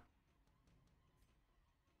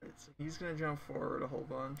 Right, so he's gonna jump forward a whole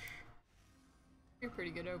bunch. You're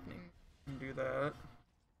pretty good opening. And do that.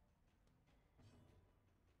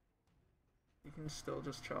 You can still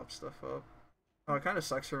just chop stuff up. Oh, it kind of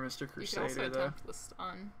sucks for Mr. Crusader, you can also though. attempt the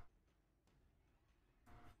stun.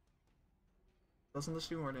 Doesn't this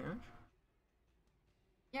do more damage?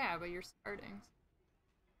 Yeah, but you're starting.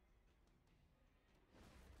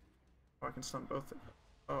 Oh, I can stun both.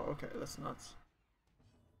 Oh, okay, that's nuts.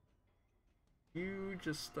 You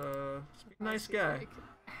just be a nice guy. Like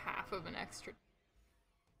half of an extra.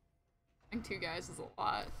 I think 2 guys is a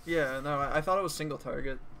lot. Yeah, no, I thought it was single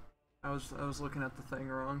target. I was looking at the thing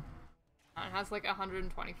wrong. It has like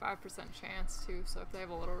 125% chance too, so if they have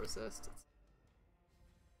a little resist, it's...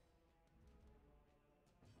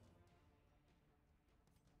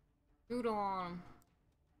 Noodle on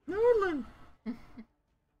them. Noodling!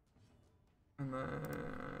 And then...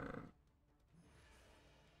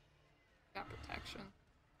 Got protection.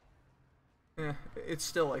 Yeah, it's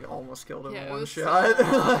still like almost killed him Yeah, in it one was shot. so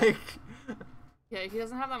hot. Like... Yeah, he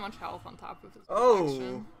doesn't have that much health on top of his Oh!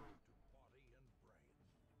 protection.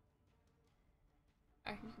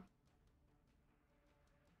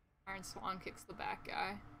 Iron Swan kicks the back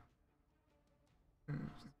guy.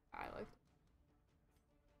 I like it.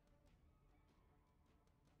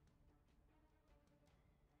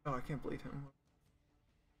 Oh, I can't bleed him.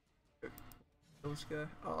 Kill this guy?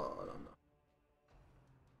 Oh, I don't know.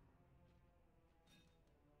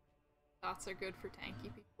 Dots are good for tanky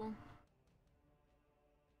people.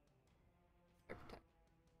 They're protected.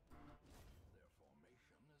 Their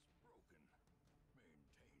formation is broken.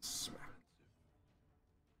 Maintain Smack.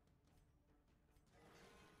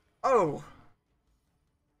 defensive. Oh!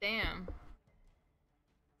 Damn.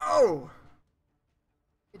 Oh!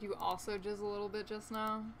 Did you also jizz a little bit just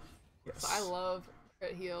now? Yes. So I love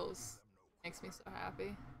crit heals. Makes me so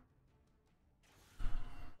happy.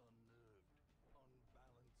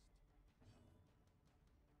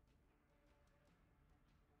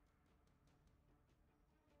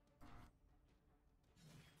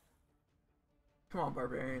 Come on,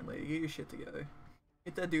 Barbarian Lady, get your shit together.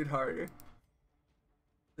 Hit that dude harder.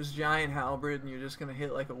 This giant halberd and you're just gonna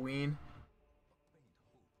hit like a ween.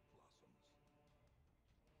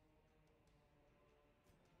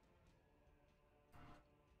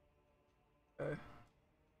 Okay.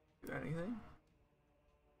 Do anything?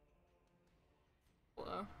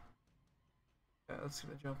 Hello. Yeah, that's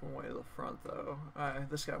gonna jump him way to the front though.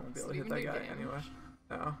 This guy won't be able to Does hit it that even guy do anyway. damage?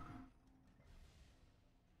 No.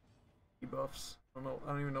 Debuffs. I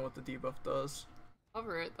don't even know what the debuff does.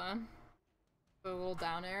 Cover it then. The little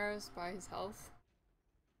down arrows by his health.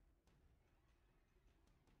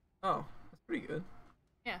 Oh, that's pretty good.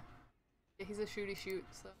 Yeah. Yeah, he's a shooty shoot,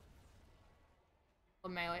 so. The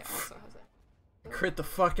melee also has it. Crit the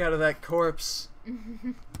fuck out of that corpse.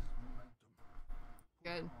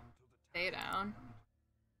 Good. Stay down.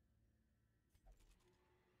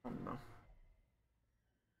 Oh no.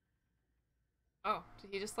 Oh, did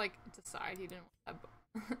he just like decide he didn't want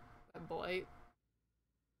that, that blight?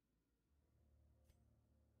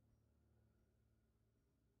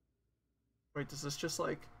 Wait, does this just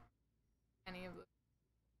like... Any of the...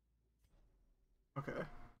 Okay.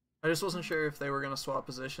 I just wasn't sure if they were gonna swap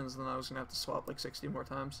positions, then I was gonna have to swap like 60 more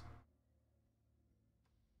times.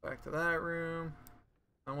 Back to that room.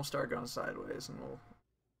 And we'll start going sideways and we'll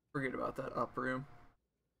forget about that up room.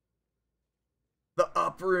 The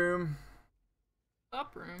up room!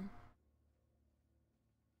 Up room.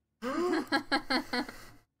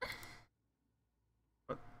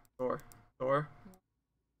 What? Door. Door.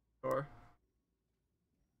 Door.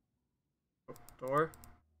 Door.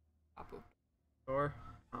 Pop up. Door.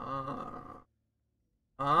 Ah.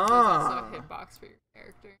 There's also a Ah. hitbox for your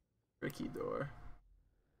character. Tricky door.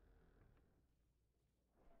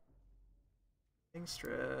 Getting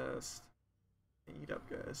stressed. Eat up,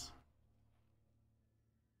 guys.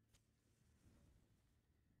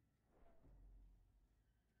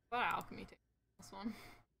 But alchemy takes this one.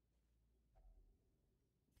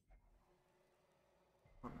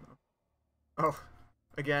 Oh, no. Oh,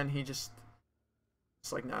 again, he just...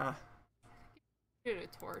 It's like, nah. Get a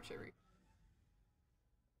torch every...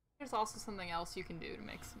 There's also something else you can do to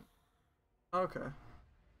make some... Okay.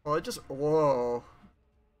 Well, it just... Whoa.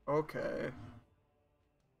 Okay.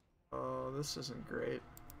 Oh, this isn't great.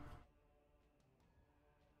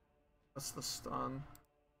 That's the stun.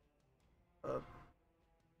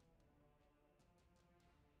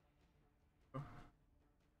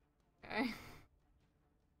 Okay.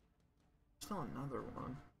 Still another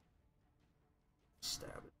one. Stab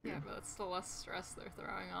it. Dude. Yeah, but it's still less stress they're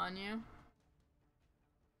throwing on you.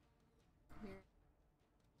 Here.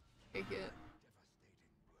 Take it.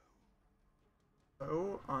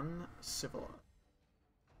 So uncivilized.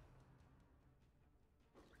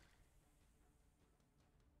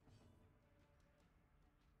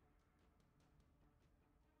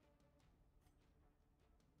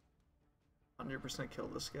 %100% kill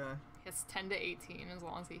this guy. Hits 10 to 18 as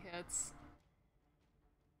long as he hits.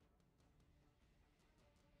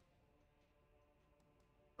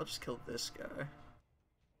 I'll just kill this guy.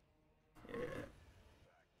 Yeah.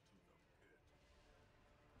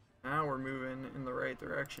 Now we're moving in the right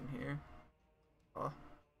direction here. Oh.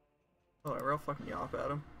 Whatever, I'll fucking yop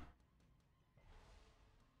at him.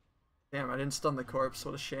 Damn, I didn't stun the corpse,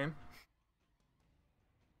 what a shame.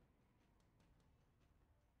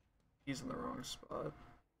 He's in the wrong spot.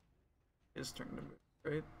 His turn to move,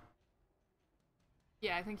 right?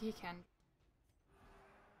 Yeah, I think he can.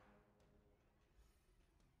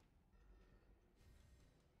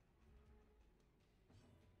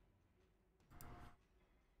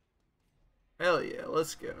 Hell yeah,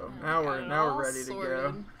 let's go. Yeah, Now got it we're all ready to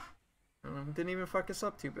sorted. go. Didn't even fuck us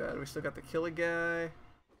up too bad. We still got the kill a guy.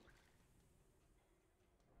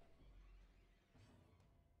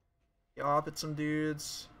 Yop at some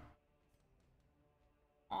dudes.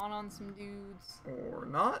 On some dudes. Or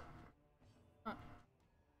not. Huh.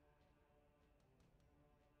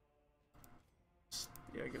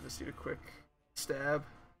 Yeah, give this dude a quick stab.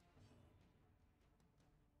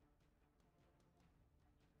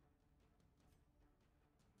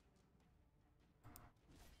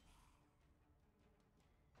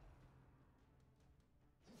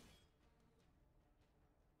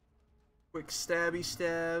 Quick stabby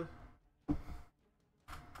stab.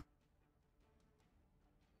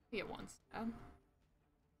 Get one stab.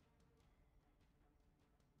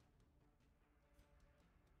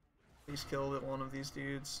 Please kill one of these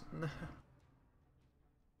dudes. What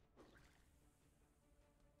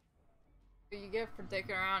you get for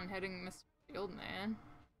dicking around and hitting Mr. Shield, man?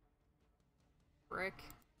 Brick.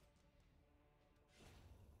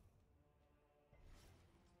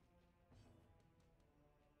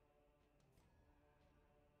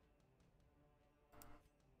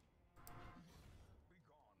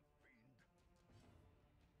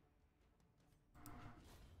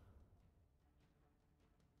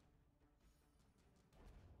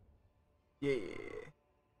 Yeah. This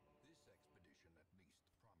expedition at least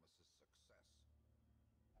promises success.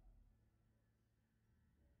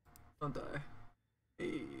 Don't die.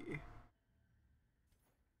 Hey.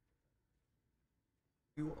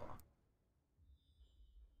 You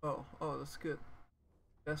are. Oh, that's good.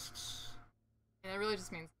 Desks. Yeah, that really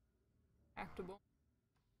just means actable.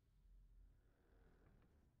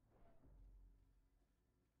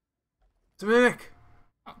 It's a mimic!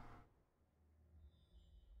 Oh.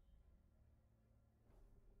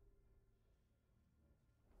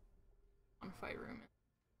 One fight room.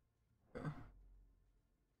 Okay.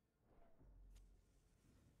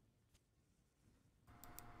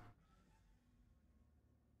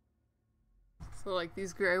 So like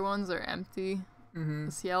these gray ones are empty. Mm-hmm.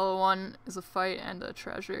 This yellow one is a fight and a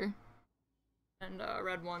treasure. And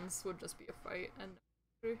red ones would just be a fight and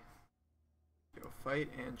a treasure. Go fight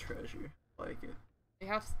and treasure. Like it. They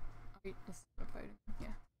have. Wait, this is a fight. Yeah.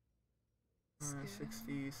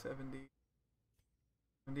 60, 70.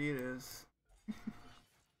 70 it is.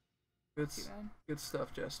 Good, Too bad. good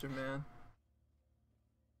stuff, Jester, man.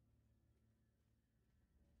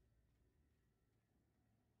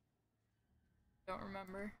 Don't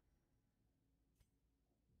remember.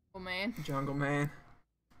 Oh man. Jungle Man.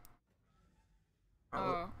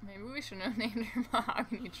 Oh, maybe we shouldn't have named her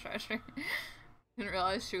Mahogany Treasure. Didn't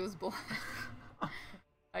realize she was black.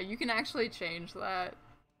 You can actually change that.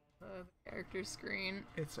 The character screen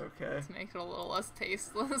It's okay. to make it a little less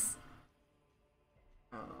tasteless.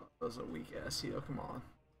 That was a weak ass heal, come on.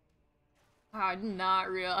 Wow, I did not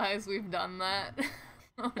realize we've done that.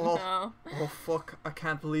 Oh, Oh. no. Oh fuck, I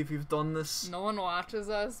can't believe you've done this. No one watches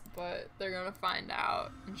us, but they're gonna find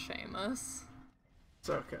out and shame us. It's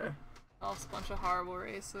okay. Us a bunch of horrible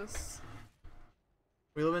racists.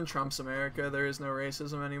 We live in Trump's America, there is no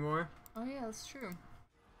racism anymore. Oh yeah, that's true.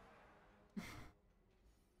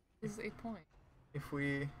 This is a point. If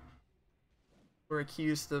we were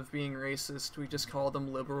accused of being racist, we just call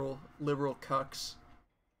them liberal cucks.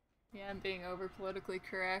 Yeah, I'm being over politically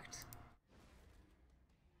correct.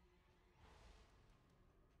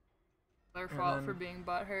 Their And fault then- for being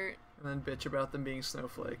butthurt. and then bitch about them being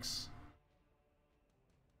snowflakes.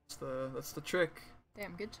 That's the trick.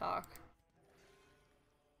 Damn, good talk.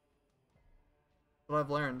 What I've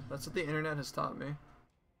learned. That's what the internet has taught me.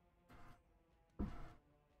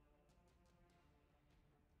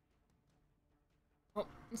 Oh,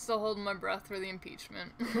 I'm still holding my breath for the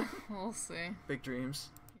impeachment. We'll see. Big dreams.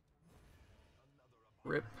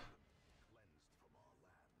 Rip.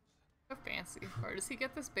 So fancy. Where does he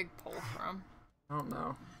get this big pole from? I don't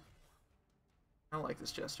know. I don't like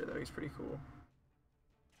this jester though. He's pretty cool.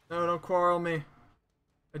 No, don't quarrel me.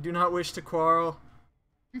 I do not wish to quarrel.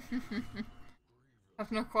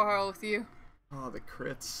 Have no quarrel with you. Oh, the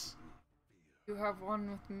crits. You have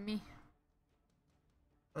one with me.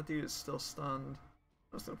 That dude is still stunned.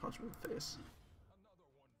 I was gonna punch him in the face.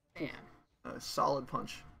 Damn. A solid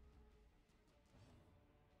punch.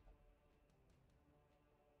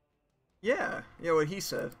 Yeah, what he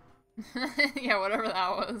said. Yeah, whatever that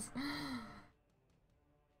was.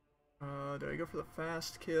 Do I go for the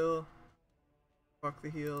fast kill? Fuck the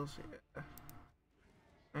heals, yeah.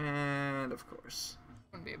 And of course.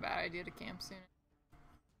 Wouldn't be a bad idea to camp soon.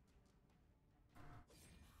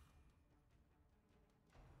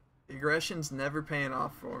 The aggression's never paying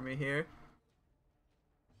off for me here.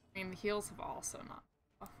 I mean, the heals have also not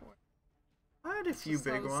off for it. I had a few Just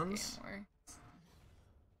how big this ones. game works.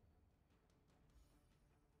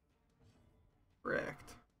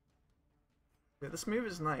 Correct. Yeah, this move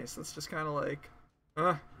is nice. It's just kind of like,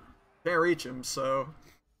 can't reach him, so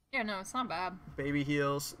Yeah, no, it's not bad. baby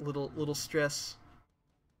heals, little stress.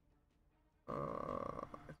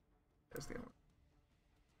 There's the other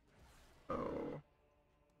one. Oh.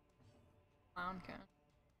 Clown can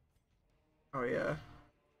Oh yeah.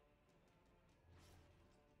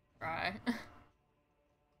 try.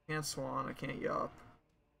 Can't swan. I can't yop.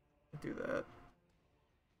 Can't do that.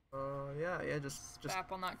 Yeah. Just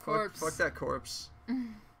Tap on that fuck, corpse. fuck that corpse.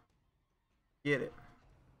 Get it.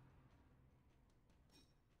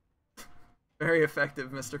 Very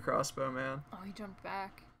effective, Mr. Crossbow Man. Oh, he jumped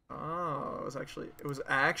back. Oh, it was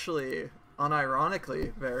actually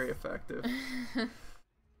unironically very effective.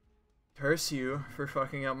 Curse you for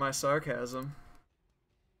fucking up my sarcasm.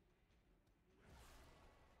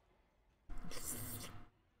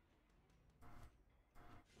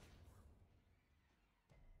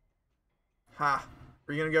 Ha!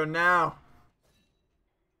 Where are you gonna go now?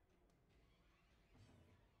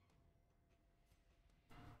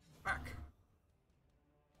 Back.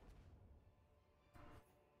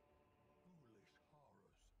 Foolish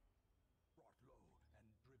horrors, brought low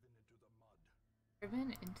and driven into the mud.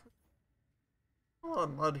 Driven into A lot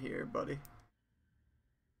of mud here, buddy.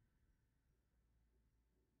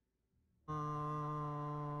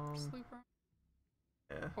 sleeper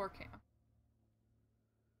Yeah. or camp.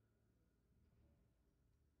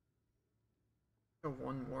 Go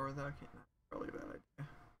one more without getting probably a bad idea.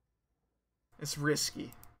 It's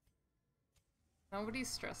risky. Nobody's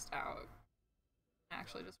stressed out.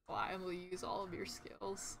 Actually, just reliably use all of your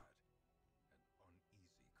skills. An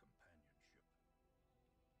uneasy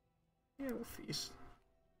companionship. Yeah, we'll feast.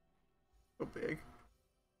 Go big.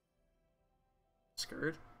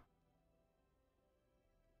 Skirt.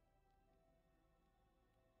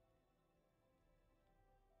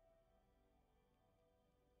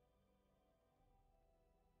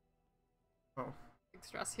 Oh, Big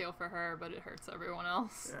stress heal for her, but it hurts everyone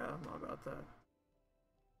else. yeah, I'm not about that.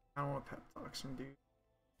 I don't want to pep talk some dude.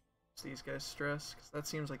 These guys stress, because that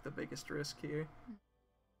seems like the biggest risk here.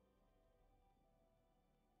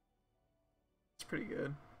 It's pretty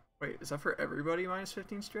good. Wait, is that for everybody minus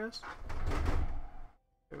 15 stress?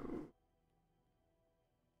 Oh.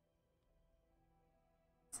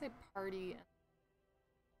 Say party.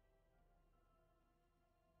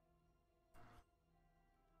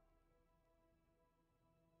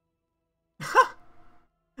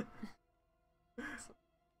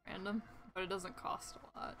 Random, but it doesn't cost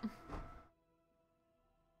a lot.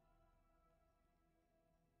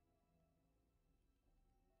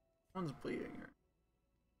 One's bleeding or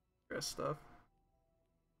stress stuff.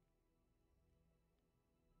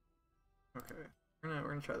 Okay, we're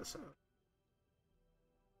gonna try this out.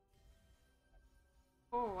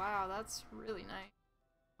 Oh wow, that's really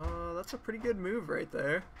nice. That's a pretty good move right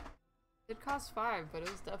there. It cost 5, but it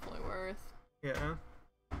was definitely worth. Yeah.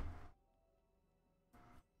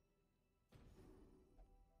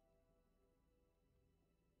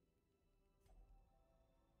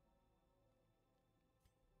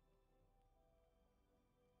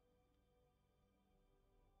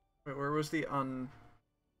 Wait, where was the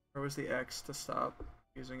X to stop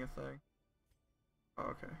using a thing? Oh,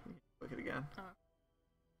 okay. Look it again.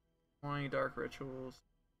 Oh. 20 dark rituals.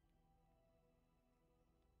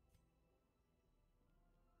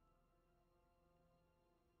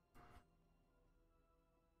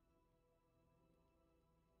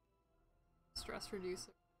 Stress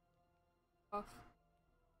reducer. Off.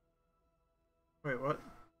 Wait, what?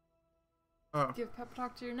 Oh, Give pep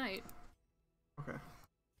talk to your knight. okay.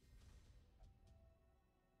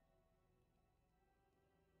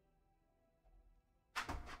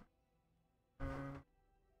 I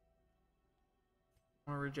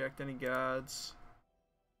want to reject any gods.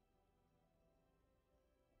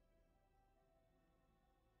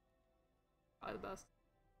 Probably the best.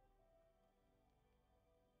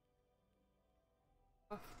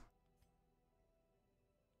 Off.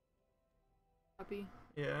 Happy.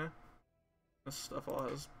 Yeah. This stuff all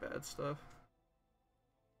has bad stuff.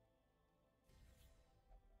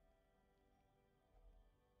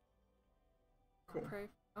 Cool. Pray.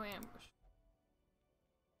 Oh, ambush.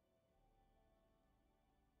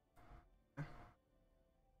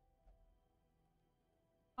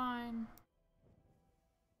 Fine.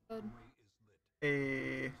 Good. A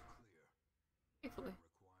Clear. Faithfully. Require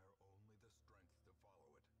only the strength to follow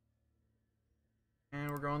it. and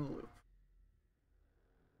we're going to loop.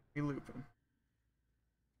 We looping.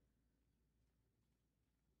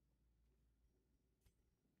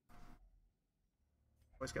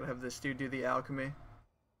 Always gotta have this dude do the alchemy.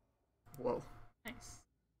 Whoa. Nice.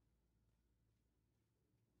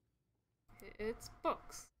 It's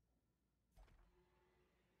books.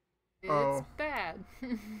 It's Oh. bad.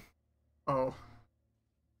 Oh.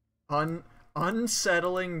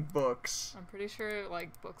 Unsettling books. I'm pretty sure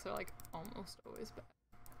like books are like almost always bad.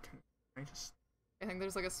 I just I think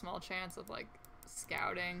there's like a small chance of like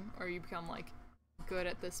scouting or you become like good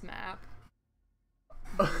at this map.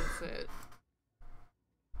 That's it.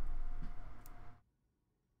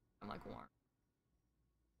 I'm like warm.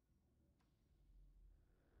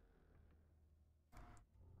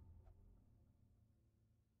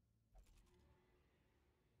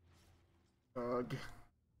 Ugh.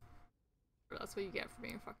 That's what you get for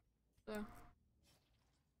being fucking so. The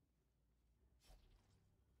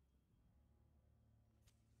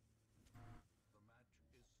match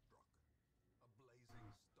is struck.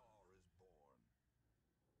 A blazing star is born.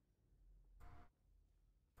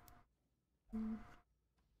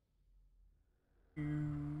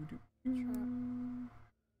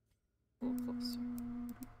 A little closer.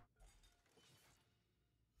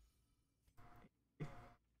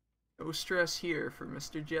 No stress here for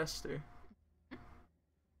Mr. Jester.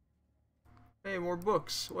 Hey, more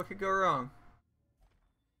books. What could go wrong?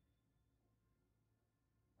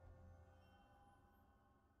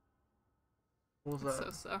 What was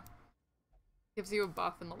that? So. Gives you a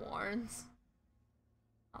buff in the warrens.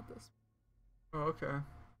 Not this. Oh, okay. The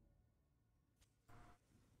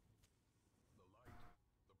light,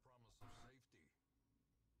 the promise of safety.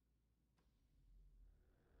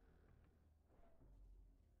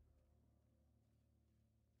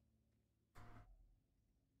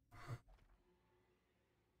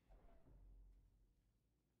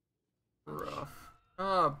 Rough.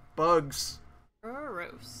 Ah, bugs.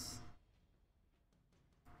 Gross.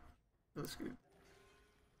 That's good.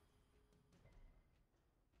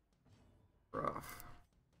 Rough.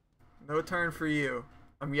 No turn for you.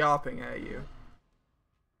 I'm yapping at you.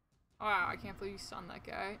 Wow, I can't believe you stunned that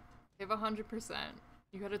guy. They have 100%.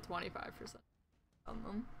 You had a 25% on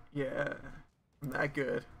them. Yeah. I'm that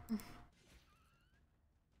good.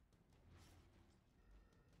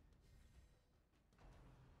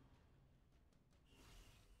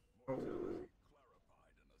 Oh. Clarified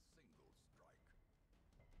in a single strike.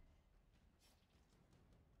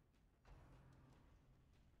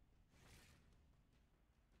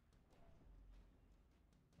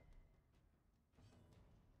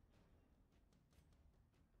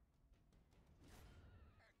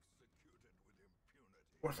 Executed with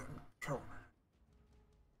impunity. What's that? Kill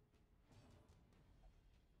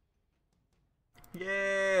me.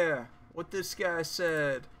 Yeah. What this guy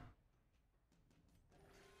said.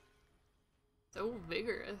 So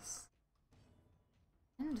vigorous.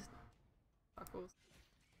 And buckles.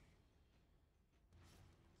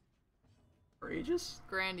 Courageous?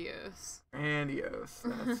 Grandiose. Grandiose.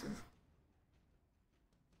 That's it.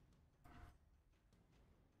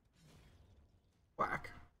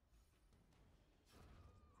 Whack.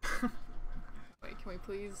 Wait, can we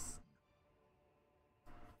please?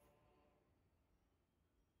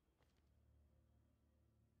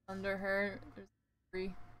 Under her, there's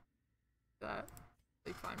 3. That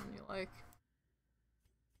they find when you like.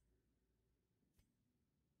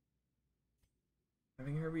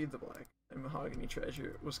 Having her be the black and Mahogany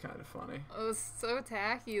Treasure was kind of funny. It was so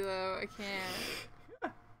tacky though. I can't. It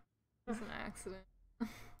was an accident.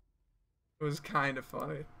 It was kind of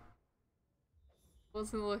funny.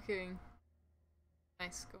 Wasn't looking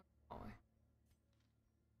nice going the hallway.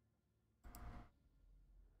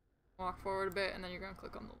 Walk forward a bit, and then you're gonna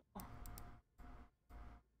click on the wall.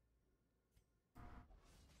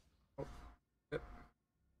 Oh, yep.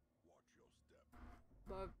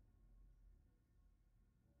 But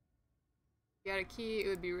if you had a key, it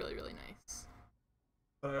would be really, really nice.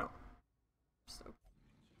 But I don't. So, Wealth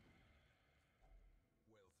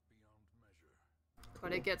beyond measure.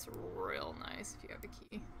 but it gets real nice if you have a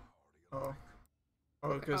key. Oh.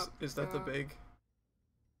 Oh, because Up, is that the go up. big?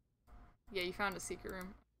 Yeah, you found a secret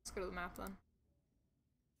room. Let's go to the map then.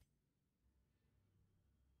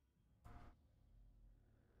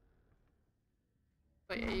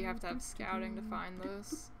 But yeah, you have to have scouting to find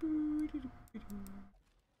those.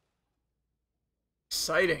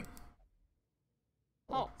 Exciting.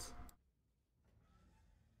 Halt.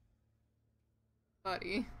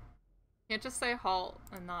 Buddy. Can't just say halt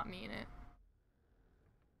and not mean it.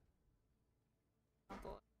 Not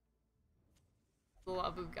the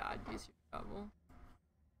love of God, use your shovel.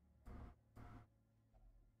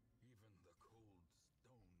 Even the cold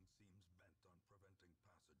stone seems bent on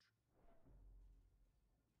preventing passage.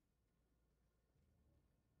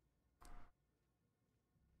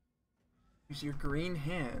 Use your green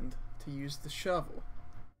hand to use the shovel.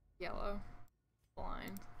 Yellow.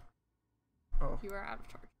 Blind. Oh, You are out of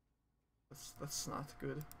charge. that's not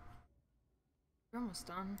good. You're almost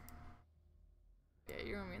done. Yeah,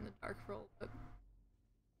 you're gonna be in the dark for a little bit.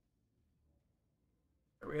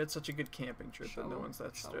 We had such a good camping trip that no Shovel, one's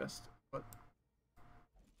that shovel. stressed. What?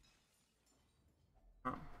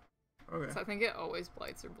 Oh. Okay. So I think it always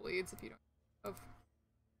blights or bleeds if you don't have.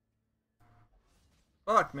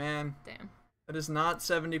 Fuck, man. Damn. That is not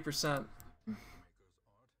 70%. Maker's art, his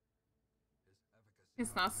efficacy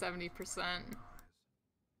It's not 70%.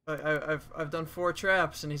 I've done 4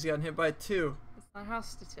 traps and he's gotten hit by 2. That's not how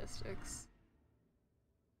statistics.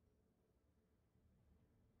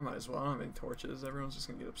 Might as well. I don't have any torches. Everyone's just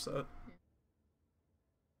gonna get upset. The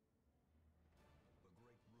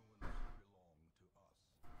great ruins belong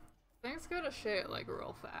to us. Things go to shit like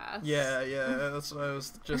real fast. Yeah, that's what I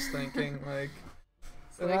was just thinking. Like,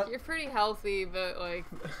 So, like, you're pretty healthy, but like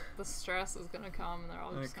the stress is gonna come and they're all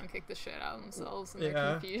just Like, gonna kick the shit out of themselves in yeah.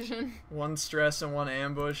 their confusion. one stress and one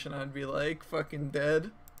ambush, and I'd be like fucking dead.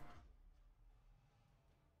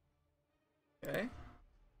 Okay.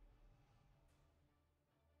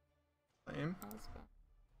 Lame. Oh, that's bad.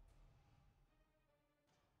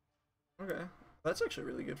 Okay. That's actually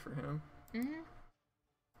really good for him. Mm-hmm.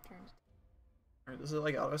 Turns. Alright, does it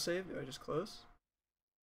like autosave? Do I just close?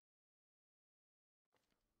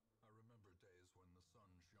 I remember days when the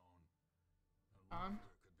sun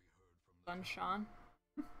shone and Sean? laughter could be heard from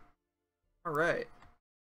the Sun Sean. Alright.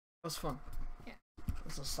 That was fun. Yeah.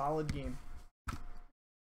 That's a solid game.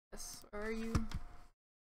 Yes. Where are you?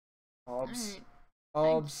 Obs.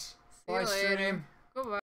 Alright. Obs. See you Bye, later. stream. Goodbye.